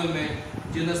हूँ, एनिमल में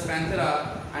genus Panthera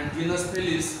and genus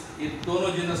Felis, ये दोनों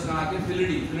जीनस कहाँ आते हैं,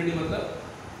 फिलिडी, फिलिडी मतलब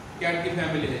कैट की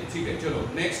फैमिली है। ठीक है, चलो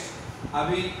नेक्स्ट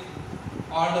अभी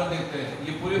ऑर्डर देखते हैं।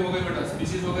 ये पूरे हो गए बेटा,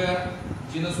 स्पीशीज हो गया,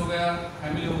 जीनस हो गया,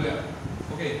 फैमिली हो गया,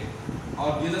 ओके। और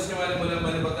जीनस के बारे में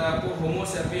मैंने बताया आपको, होमो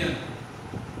सैपियन,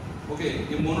 ओके,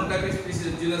 ये मोनोटाइपिक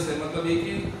स्पीशीज जीनस है, मतलब एक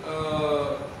ही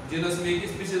जीनस में एक ही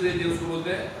स्पीशीज रहती है, उसको बोलते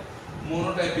हैं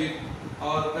मोनोटाइपिक।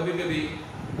 और कभी कभी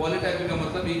पॉलीटाइपिक का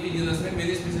मतलब एक ही जीनस में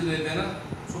मेनी स्पीशीज रहते हैं ना,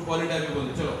 उसको पॉलीटाइपिक बोलते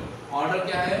हैं। चलो ऑर्डर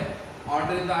क्या है,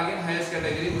 order is the again highest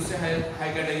category, उससे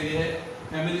हाई कैटेगरी है,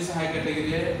 फैमिली से हाई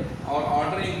कैटेगरी है। और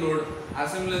order include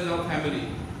assemblage of family,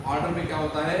 order में क्या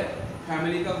होता है,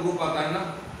 फैमिली का ग्रुप आता है ना,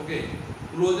 okay.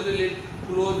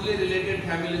 Closely related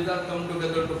families are come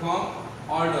together to form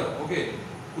order, okay.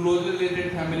 Closely related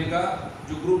family का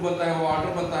जो ग्रुप बनता है वो ऑर्डर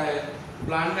बनता है।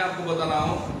 प्लांट में आपको बता रहा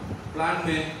हूँ, प्लांट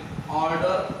में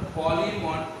ऑर्डर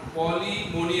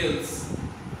पॉलीमोनियल्स,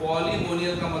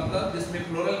 पॉलीमोनियल का मतलब जिसमें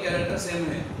फ्लोरल कैरेक्टर सेम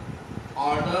है।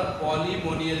 ऑर्डर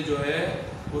पॉलीमोनियल जो है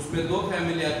उसमें 2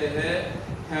 फैमिली आते हैं,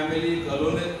 फैमिली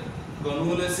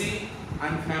गनुलेसी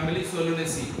एंड फैमिली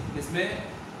सोलोनेसी। इसमें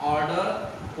ऑर्डर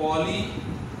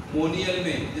पॉलीमोनियल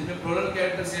में जिसमें फ्लोरल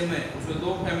कैरेक्टर सेम है उसमें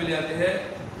 2 फैमिली आते हैं,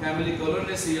 फैमिली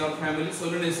गनुलेसी और फैमिली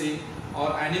सोलोनेसी।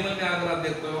 और एनिमल में अगर आप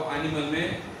देखते हो, एनिमल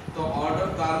में तो ऑर्डर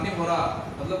कार्निवोरा,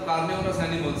 मतलब कार्निवोरस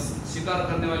एनिमल्स, शिकार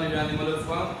करने वाले जो एनिमल है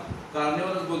उसको हम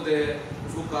कार्निवोरस बोलते हैं,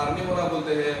 उसको कार्निवोरा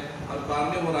बोलते हैं। और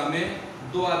कार्निवोरा में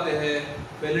 2 आते हैं,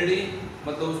 पेलिडी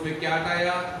मतलब उसमें कैट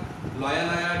आया, लायन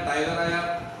आया, टाइगर आया,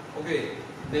 ओके,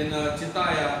 देन चीता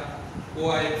आया, वो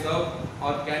आए सब।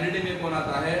 और कैनिडी में कौन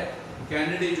आता है,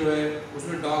 कैनिडी जो है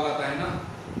उसमें डॉग आता है ना,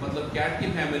 मतलब कैट की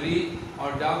फैमिली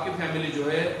और डॉग की फैमिली जो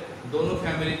है, दोनों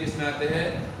फैमिली किसमें आते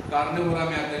हैं, कार्निवोरा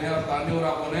में आते हैं। और कार्निवोरा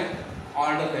कौन है,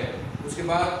 ऑर्डर है। उसके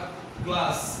बाद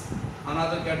class,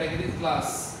 another category class,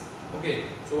 okay.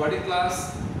 So what is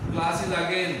class, class is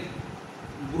again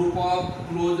group of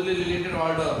closely related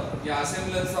order या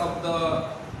असेंबलेंस of the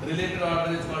related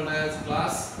order is called as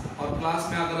class. और क्लास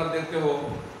में अगर आप देखते हो,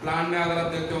 प्लांट में अगर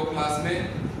आप देखते हो क्लास में,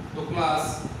 तो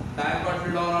क्लास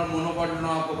डाइकोटिलडॉन और मोनोकोटिलडॉन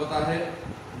आपको पता है।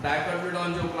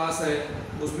 डाइकोटिलडॉन जो क्लास है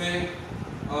उसमें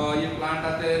ये प्लांट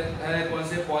आते हैं कौन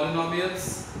से, पॉलिनोमियल्स,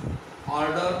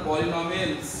 ऑर्डर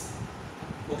पॉलिनोमियल्स,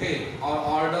 ओके। और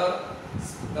ऑर्डर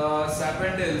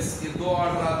सैपेंडल्स, ये 2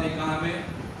 ऑर्डर आते हैं कहाँ में,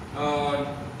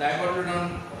 डाइकोटिलडॉन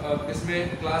इसमें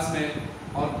क्लास में।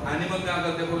 और एनिमल में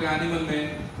अगर देखोगे, एनिमल में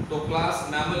तो क्लास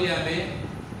मैमलिया में,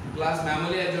 क्लास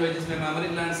मैमलिया जो है जिसमें मैमरी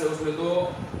ग्लैंड्स है उसमें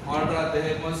 2 ऑर्डर आते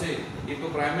हैं, कौन से, एक तो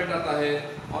प्राइमेट आता है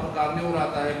और कार्निवोरा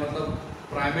आता है। मतलब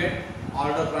primate,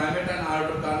 order primate and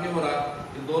order Carnivora,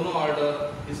 ये दोनों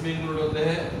ऑर्डर इसमें इंक्लूड होते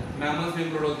हैं, मैमल्स में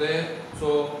इंक्लूड होते हैं। सो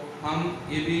हम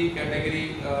ये भी कैटेगरी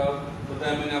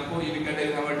बताया मैंने आपको, ये भी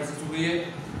कैटेगरी हमारी डिस्कस हुई है।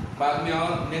 बाद में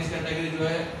और नेक्स्ट कैटेगरी जो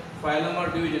है फाइलम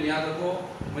और डिवीजन याद रखो,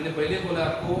 मैंने पहले बोला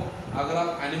आपको, अगर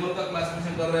आप एनिमल का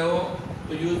क्लासिफिकेशन कर रहे हो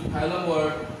तो यूज फाइलम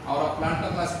वर्ड, और आप प्लांट का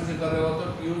क्लासिफिकेशन कर रहे हो तो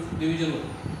यूज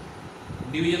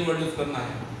डिवीजन वर्ड यूज करना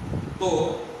है। तो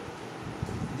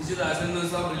this is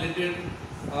assembly of related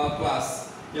class,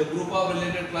 या group of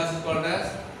related class is called as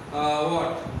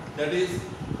what, that is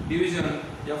division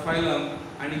या phylum.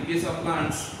 And in case of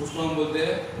plants उसको हम बोलते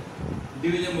हैं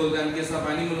डिवीजन बोलते हैं, इन केस ऑफ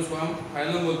एनिमल उसको हम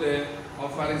फाइलम बोलते हैं। और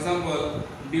फॉर एग्जांपल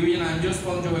डिवीजन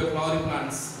एंजियोस्पर्म जो है फ्लावरिंग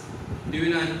प्लांट्स,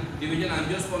 डिवीजन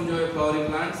एंजियोस्पर्म जो है फ्लावरिंग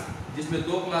प्लांट्स, जिसमें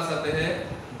दो क्लास आते हैं,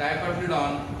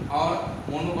 डाइकोटिलीडॉन और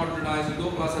मोनोकोटिलीडॉन, ऐसे दो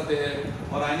क्लास आते हैं।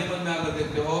 और एनिमल में अगर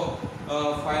देखते हो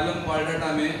फाइलम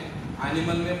क्वाड्रेटा में,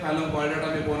 एनिमल में फाइलम क्वाड्रेटा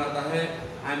में कौन आता है,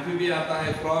 एम्फीबिया आता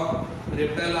है, फ्रॉग,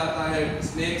 रेप्टाइल आता है,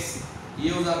 स्नेक्स, ये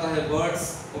हो जाता है बर्ड्स,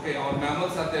 ओके, और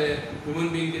मैमल्स आते हैं ह्यूमन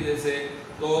बीइंग के जैसे।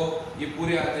 तो ये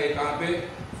पूरे आते हैं कहाँ पे,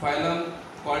 फाइलम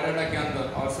क्वाड्रेटा के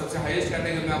अंदर। और सबसे हाईएस्ट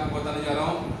कैटेगरी मैं आपको बताने जा रहा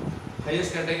हूँ,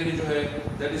 हाईएस्ट कैटेगरी जो है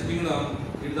that is kingdom,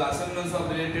 it is the असेंबलेंस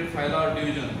of related phyla और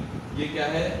डिवीजन। ये क्या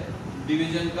है,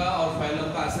 डिवीजन का और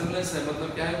फाइलम का असेंबलेंस है,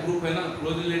 मतलब क्या है, ग्रुप है ना,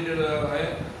 क्लोज रिलेटेड है।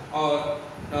 और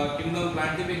किंगडम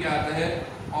प्लांट में क्या आता है,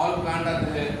 ऑल प्लांट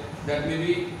आते हैं, दैट में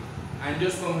भी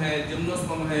एंजियोस्पर्म है,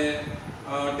 जिम्नोस्पर्म है,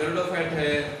 टेरिडोफाइट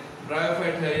है,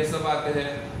 ब्रायोफाइट है, ये सब आते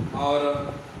हैं। और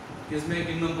किसमें,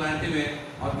 किंगडम प्लांट में।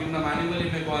 और किंगडम एनिमल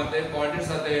में कौन आते हैं,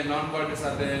 कॉर्डेट्स आते हैं, नॉन कॉर्डेट्स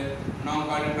आते हैं। नॉन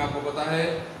कॉर्डेट में आपको पता है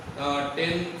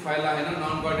 10 फाइला है ना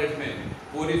नॉन कॉर्डेट में,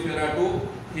 पोरीफेरा टू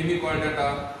हेमिकॉर्डेटा,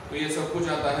 तो ये सब कुछ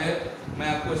आता है। मैं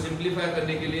आपको सिंप्लीफाई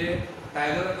करने के लिए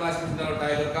टाइगर का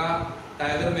क्लासिफिकेशन,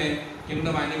 टाइगर में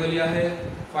किंगडम एनिमलिया है,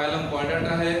 फाइलम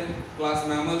क्वाड्रेटा है, क्लास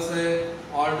मैमल्स है,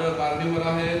 ऑर्डर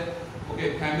कार्निवोरा है, ओके,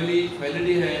 फैमिली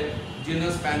फेलिडी है,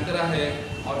 जीनस पैंथेरा है,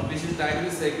 और स्पीशीज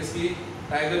टाइग्रिस है, किसकी,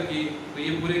 टाइगर की। तो ये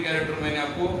पूरे कैरेक्टर मैंने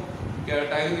आपको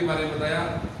टाइगर के बारे में बताया।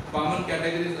 कॉमन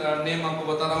कैटेगरी नेम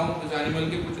आपको बता रहा हूँ कुछ एनिमल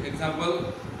के, कुछ example,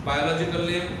 biological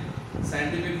name,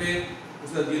 scientific name,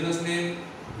 उसका जीनस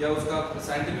नेम या उसका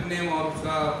साइंटिफिक नेम, और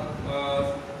उसका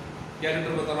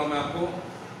कैरेक्टर बता रहा हूँ मैं आपको।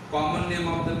 Common name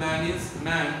of the man is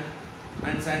man,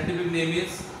 and scientific name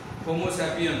is homo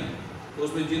sapien, तो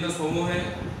उसमें जीनस होमो है,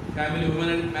 फैमिली ह्यूमन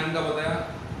एंड मैन का बताया।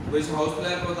 वैसे हाउस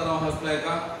फ्लाई का बता रहा हूँ,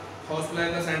 हाउस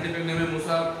फ्लाई का साइंटिफिक नेम है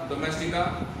मूसा डोमेस्टिका,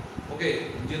 ओके,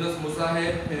 जीनस मूसा है,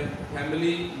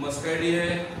 फैमिली मस्कैडी है,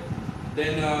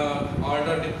 देन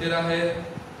ऑर्डर डिप्टेरा है,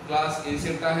 क्लास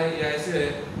इंसेक्टा है, या ऐसे है।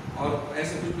 और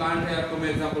ऐसे कुछ प्लांट है, आपको मैं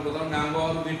एग्जांपल बताऊँ, मैंगो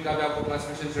और वीट का भी आपको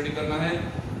क्लासिफिकेशन स्टडी करना है,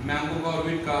 मैंगो का और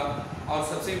वीट का। और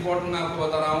सबसे इम्पोर्टेंट मैं आपको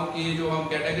बता रहा हूँ कि जो हम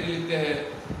कैटेगरी लिखते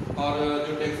हैं और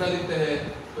जो टेक्सा लिखते हैं,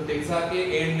 तो टेक्सा के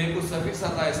एंड में कुछ सफिक्स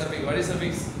आता है, suffix, what is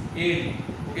suffix,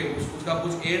 and, okay, उसका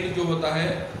कुछ एंड जो होता है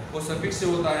वो सफिक्स से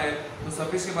होता है। तो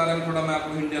सफिक्स के बारे में थोड़ा मैं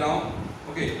आपको हिंट दे रहा हूँ,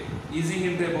 ओके, इजी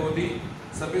हिंट है बहुत ही।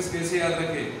 सफिक्स कैसे याद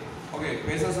रखें, ओके,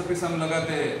 कैसा सफिक्स हम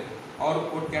लगाते हैं, और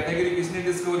वो कैटेगरी किसने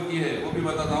डिस्कवर की है वो भी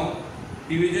बताता हूँ।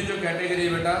 डिवीजन जो कैटेगरी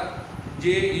है बेटा,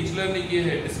 जे इचलर ने की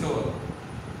है डिस्कवर।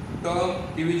 टर्म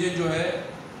डिवीजन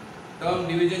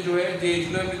जो है जे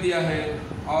इचलर ने दिया है।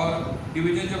 और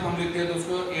डिवीजन जब हम लिखते हैं तो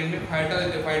उसको एंड में फाइटा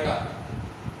लेते हैं, फाइटा,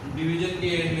 डिवीजन के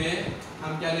एंड में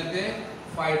हम क्या लेते हैं,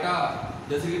 फाइटा,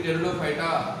 जैसे कि टेरिडोफाइटा,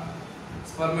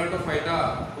 स्पर्मेटोफाइटा,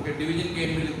 ओके, डिवीजन के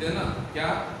एंड में लिखते हैं ना क्या,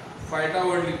 फाइटा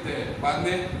वर्ड लिखते हैं। बाद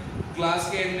में क्लास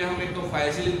के एंड में हम एक तो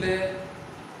फाइसी लिखते हैं,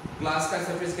 क्लास का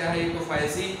सफिक्स क्या है, एक तो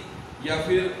फाइसी या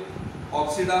फिर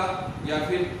ऑक्सीडा या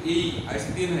फिर ई,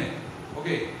 ऐसे तीन है,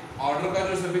 ओके। ऑर्डर का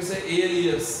जो सफिक्स है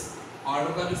एएलईएस,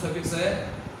 ऑर्डर का जो सफिक्स है,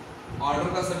 ऑर्डर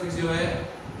का सफिक्स जो है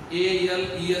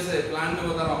एएलईएस है, प्लान में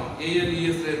बता रहा हूँ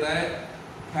एएलईएस रहता है।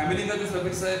 फैमिली का जो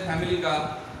सफिक्स है, फैमिली का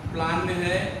प्लान में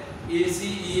है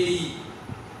एसीईई,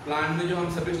 प्लान में जो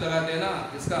हम सफिक्स लगाते हैं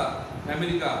ना इसका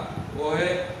फैमिली का, वो है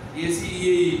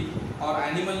एसीईई, और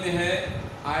एनिमल में है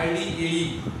आईडीएई,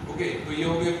 ओके। तो ये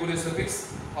हो गए पूरे सफिक्स।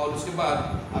 और उसके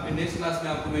बाद अभी नेक्स्ट क्लास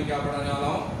में आपको मैं क्या पढ़ाने वाला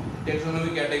हूँ,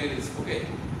 taxonomic categories, okay.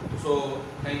 So,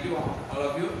 thank you all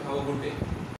of you. Have a good day.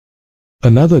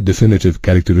 Another definitive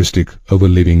characteristic of a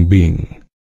living being.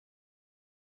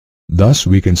 Thus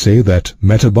we can say that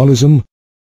metabolism,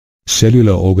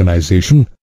 cellular organization,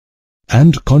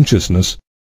 and consciousness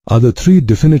are the three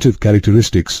definitive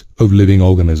characteristics of living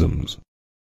organisms.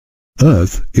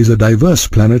 Earth is a diverse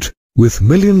planet with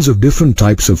millions of different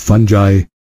types of fungi,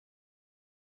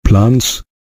 plants,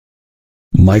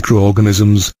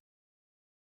 microorganisms,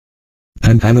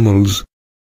 and animals.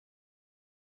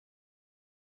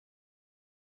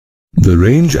 The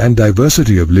range and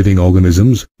diversity of living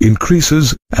organisms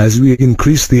increases as we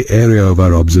increase the area of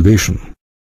our observation.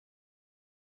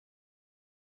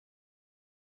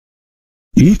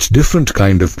 Each different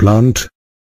kind of plant,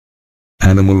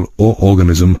 animal or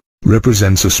organism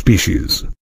represents a species.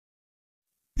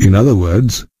 In other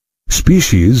words,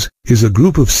 species is a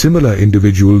group of similar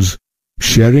individuals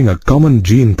sharing a common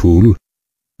gene pool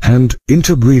and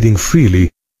interbreeding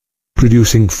freely,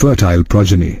 producing fertile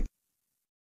progeny.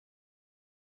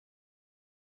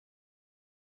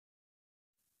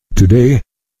 Today,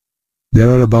 there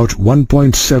are about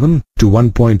 1.7 to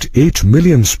 1.8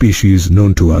 million species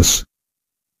known to us,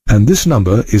 and this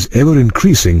number is ever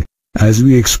increasing as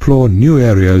we explore new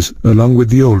areas along with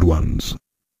the old ones.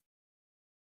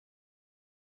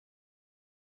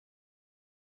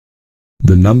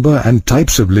 The number and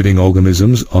types of living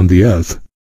organisms on the Earth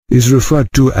is referred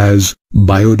to as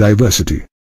biodiversity.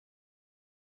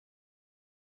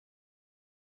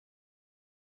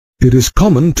 It is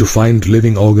common to find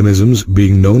living organisms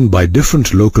being known by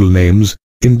different local names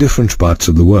in different parts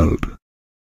of the world.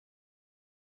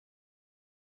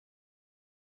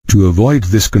 To avoid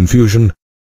this confusion,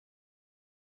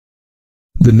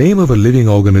 the name of a living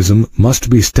organism must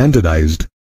be standardized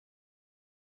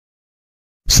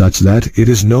such that it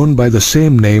is known by the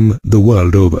same name the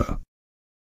world over.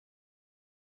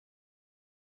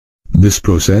 This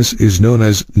process is known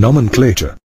as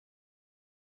nomenclature.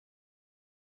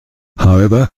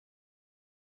 However,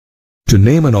 to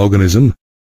name an organism,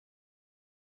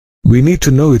 we need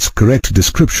to know its correct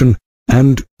description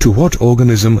and to what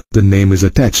organism the name is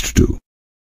attached to.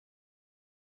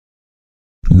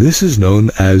 This is known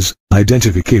as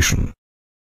identification.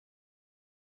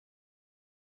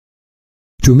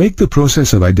 To make the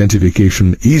process of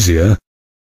identification easier,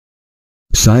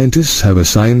 scientists have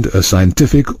assigned a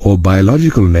scientific or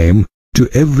biological name to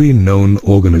every known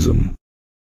organism.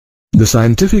 The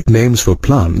scientific names for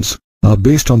plants are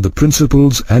based on the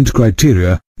principles and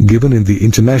criteria given in the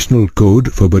International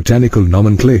Code for Botanical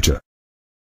Nomenclature,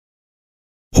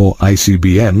 or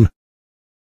ICBN,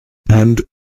 and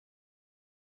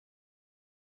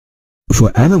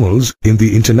for animals in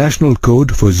the International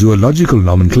Code for Zoological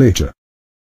Nomenclature,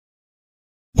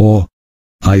 or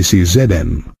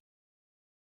ICZN.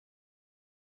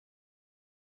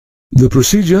 The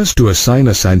procedures to assign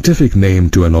a scientific name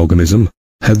to an organism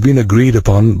have been agreed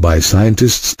upon by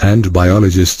scientists and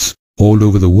biologists all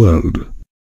over the world.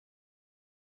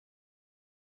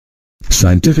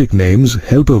 Scientific names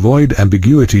help avoid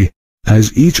ambiguity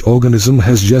as each organism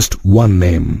has just one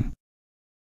name.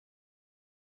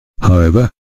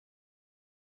 However,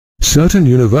 certain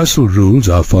universal rules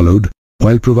are followed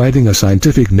while providing a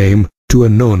scientific name to a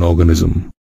known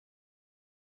organism.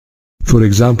 For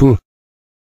example,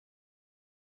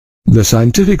 the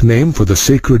scientific name for the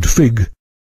sacred fig,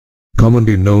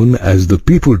 commonly known as the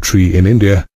peepal tree in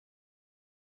India,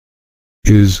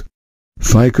 is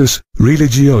Ficus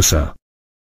religiosa.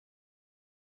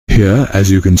 Here, as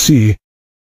you can see,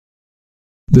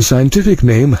 the scientific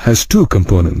name has two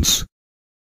components: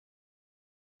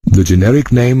 the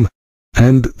generic name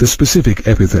and the specific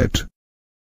epithet.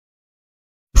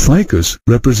 Ficus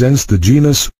represents the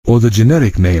genus or the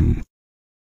generic name,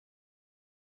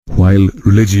 while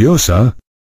religiosa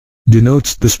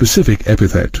denotes the specific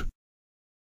epithet.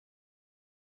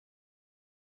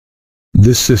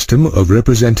 This system of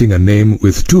representing a name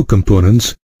with two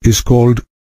components is called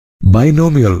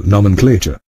binomial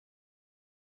nomenclature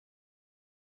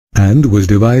and was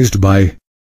devised by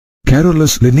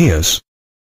Carolus Linnaeus,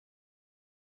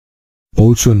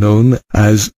 also known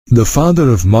as the father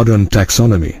of modern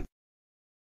taxonomy.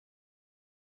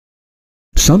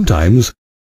 Sometimes,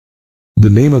 the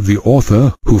name of the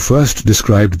author who first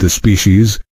described the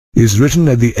species is written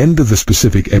at the end of the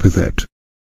specific epithet.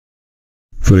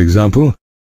 For example,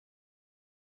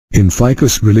 in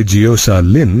Ficus religiosa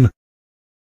Linn,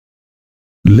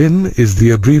 Linn is the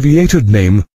abbreviated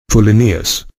name for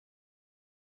Linnaeus.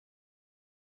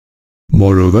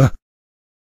 Moreover,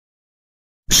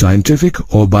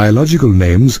 scientific or biological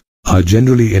names are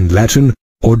generally in Latin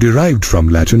or derived from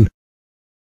Latin,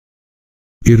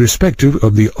 irrespective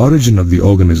of the origin of the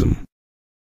organism.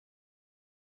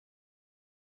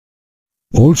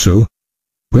 Also,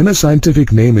 when a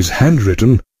scientific name is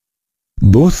handwritten,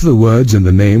 both the words in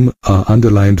the name are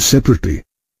underlined separately,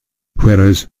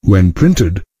 whereas when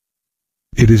printed,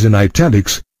 it is in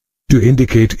italics to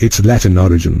indicate its Latin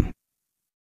origin.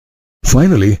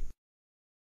 Finally,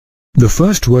 the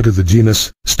first word of the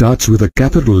genus starts with a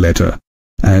capital letter,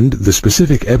 and the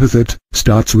specific epithet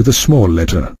starts with a small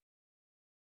letter.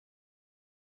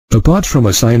 Apart from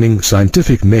assigning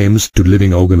scientific names to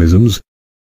living organisms,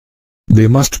 they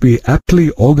must be aptly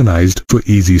organized for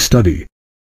easy study.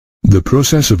 The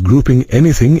process of grouping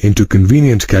anything into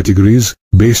convenient categories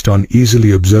based on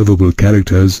easily observable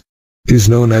characters is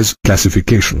known as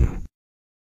classification.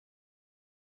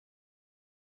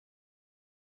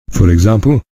 For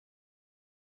example,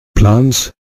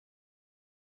 plants,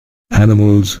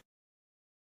 animals,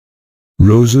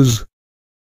 roses,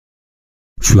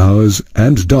 flowers,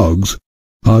 and dogs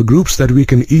are groups that we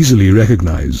can easily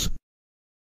recognize.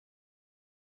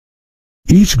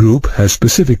 Each group has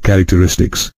specific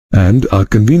characteristics and are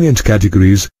convenient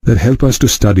categories that help us to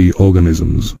study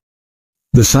organisms.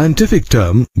 The scientific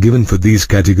term given for these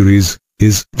categories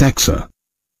is taxa.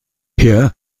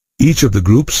 Here, each of the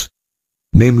groups,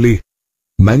 namely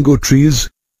mango trees,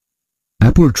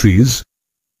 apple trees,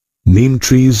 neem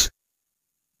trees,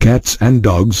 cats and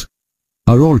dogs,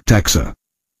 are all taxa.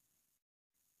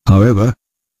 However,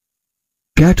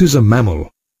 cat is a mammal,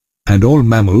 and all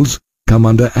mammals come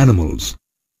under animals.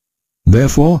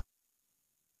 Therefore,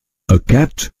 a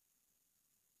cat,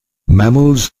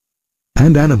 mammals,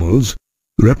 and animals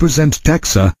represent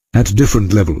taxa at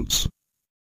different levels.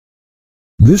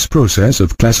 This process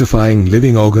of classifying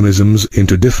living organisms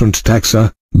into different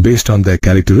taxa based on their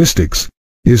characteristics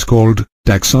is called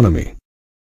taxonomy.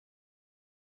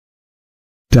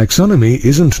 Taxonomy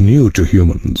isn't new to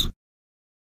humans.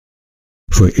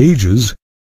 For ages,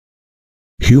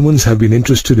 humans have been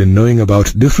interested in knowing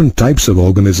about different types of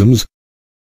organisms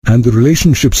and the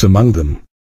relationships among them.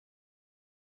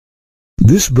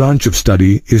 This branch of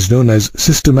study is known as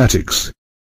systematics,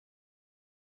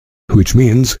 which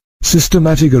means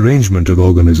systematic arrangement of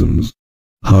organisms.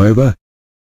 However,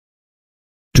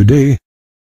 today,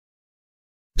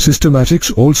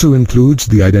 systematics also includes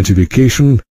the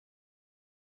identification,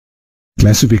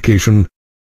 classification,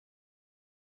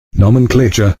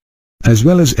 nomenclature, as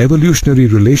well as evolutionary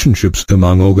relationships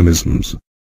among organisms.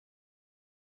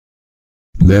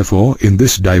 Therefore, in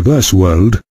this diverse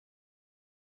world,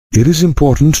 it is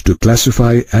important to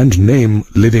classify and name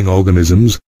living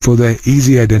organisms for their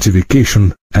easy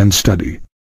identification and study.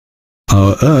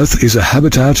 Our Earth is a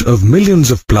habitat of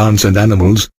millions of plants and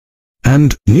animals,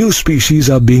 and new species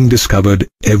are being discovered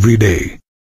every day.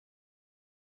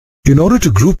 In order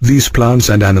to group these plants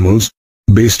and animals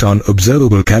based on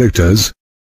observable characters,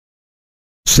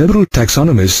 several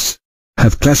taxonomists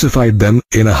have classified them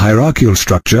in a hierarchical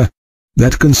structure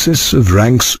that consists of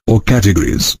ranks or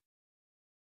categories.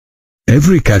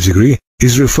 Every category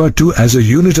is referred to as a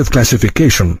unit of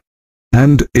classification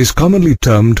and is commonly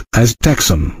termed as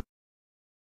taxon.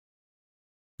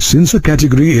 Since a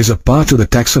category is a part of the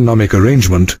taxonomic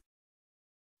arrangement,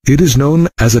 it is known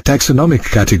as a taxonomic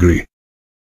category,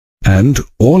 and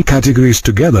all categories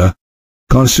together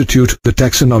constitute the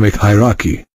taxonomic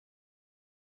hierarchy.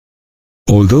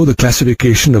 Although the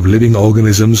classification of living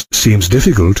organisms seems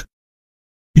difficult,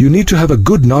 you need to have a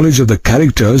good knowledge of the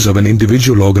characters of an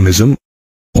individual organism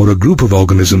or a group of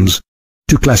organisms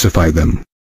to classify them.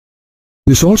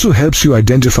 This also helps you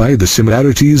identify the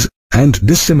similarities and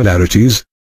dissimilarities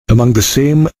among the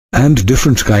same and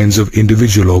different kinds of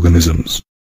individual organisms.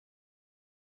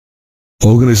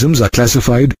 Organisms are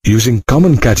classified using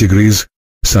common categories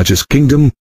such as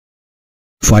kingdom,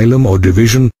 phylum or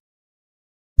division,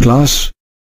 class,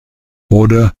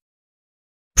 order,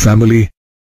 family,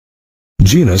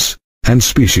 genus, and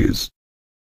species.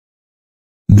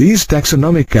 These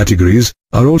taxonomic categories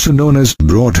are also known as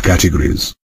broad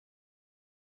categories.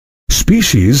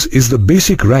 Species is the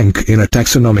basic rank in a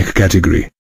taxonomic category.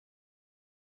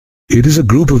 It is a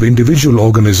group of individual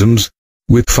organisms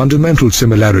with fundamental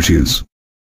similarities.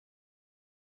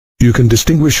 You can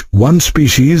distinguish one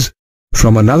species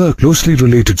from another closely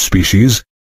related species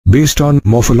based on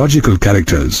morphological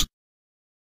characters.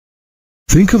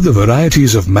 Think of the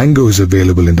varieties of mangoes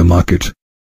available in the market,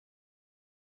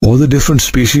 or the different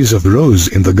species of rose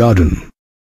in the garden.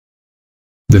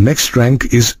 The next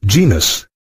rank is genus,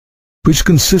 which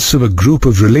consists of a group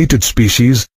of related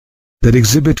species that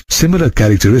exhibit similar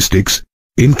characteristics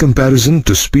in comparison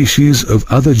to species of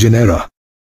other genera.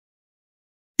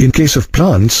 In case of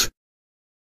plants,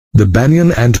 the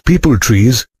banyan and peepal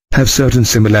trees have certain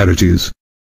similarities,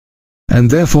 and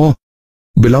therefore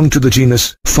belong to the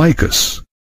genus Ficus.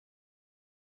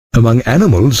 Among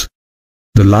animals,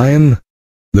 the lion,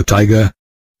 the tiger,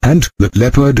 and the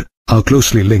leopard are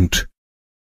closely linked,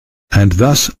 and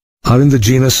thus are in the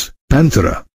genus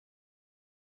Panthera.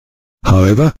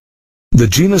 However, the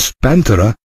genus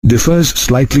Panthera differs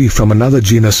slightly from another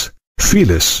genus,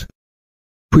 Felis,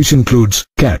 which includes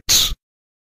cats.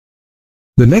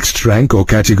 The next rank or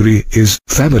category is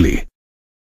family,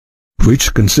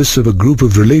 which consists of a group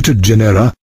of related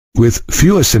genera with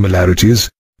fewer similarities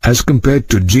as compared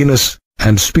to genus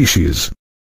and species.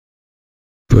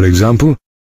 For example,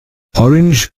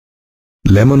 orange,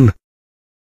 lemon,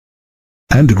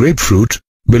 and grapefruit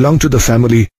belong to the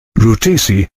family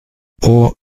Rutaceae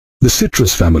or the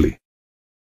citrus family.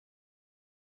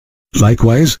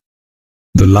 Likewise,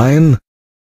 the lion,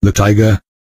 the tiger,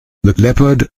 the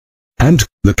leopard, and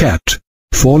the cat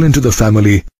fall into the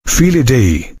family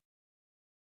Felidae.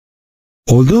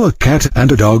 Although a cat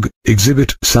and a dog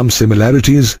exhibit some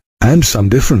similarities and some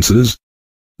differences,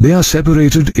 they are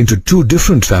separated into two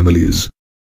different families,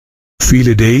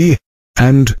 Felidae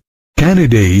and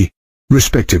Canidae,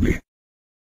 respectively.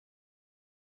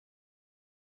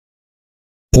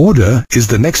 Order is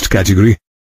the next category,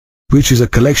 which is a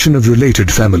collection of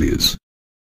related families.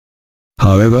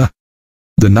 However,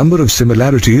 the number of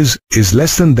similarities is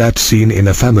less than that seen in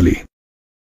a family.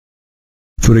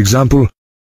 For example,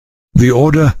 the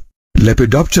order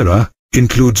Lepidoptera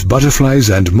includes butterflies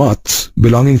and moths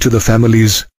belonging to the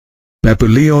families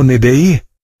Papilionidae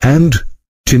and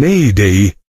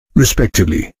Tineidae,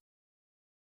 respectively.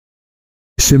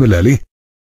 Similarly,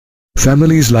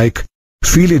 families like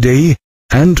Felidae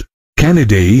and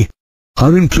Canidae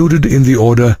are included in the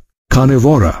order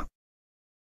Carnivora,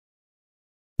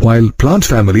 while plant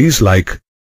families like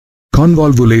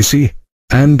Convolvulaceae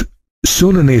and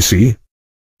Solanaceae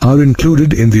are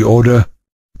included in the order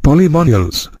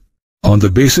Polymoniales on the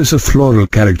basis of floral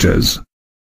characters.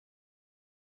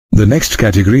 The next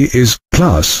category is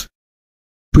class,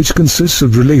 which consists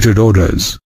of related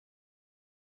orders.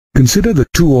 Consider the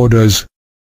two orders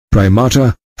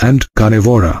Primata and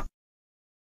Carnivora.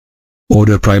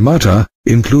 Order Primata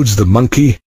includes the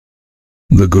monkey,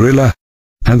 the gorilla,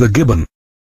 and the gibbon,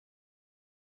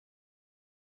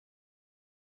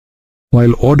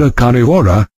 while order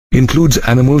Carnivora includes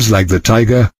animals like the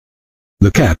tiger,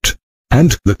 the cat,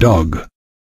 and the dog.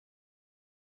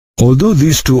 Although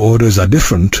these two orders are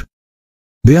different,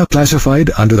 they are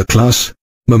classified under the class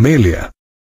Mammalia.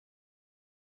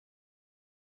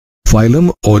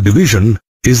 Phylum or division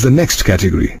is the next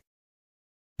category.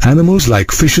 Animals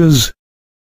like fishes,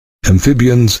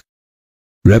 amphibians,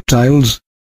 reptiles,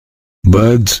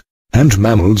 birds, and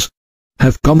mammals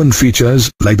have common features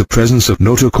like the presence of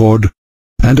notochord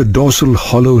and a dorsal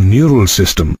hollow neural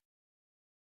system,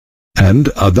 and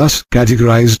are thus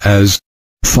categorized as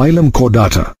phylum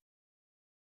Chordata.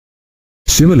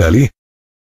 Similarly,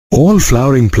 all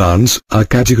flowering plants are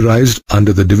categorized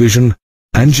under the division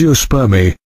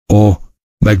Angiospermae or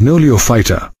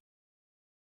Magnoliophyta.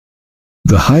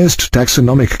 The highest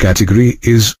taxonomic category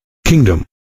is kingdom.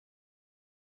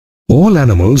 All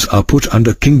animals are put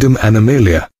under kingdom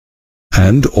Animalia,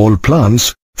 and all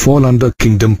plants fall under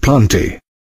kingdom Plantae.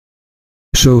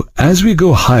 So, as we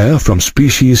go higher from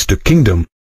species to kingdom,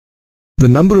 the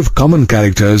number of common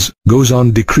characters goes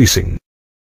on decreasing.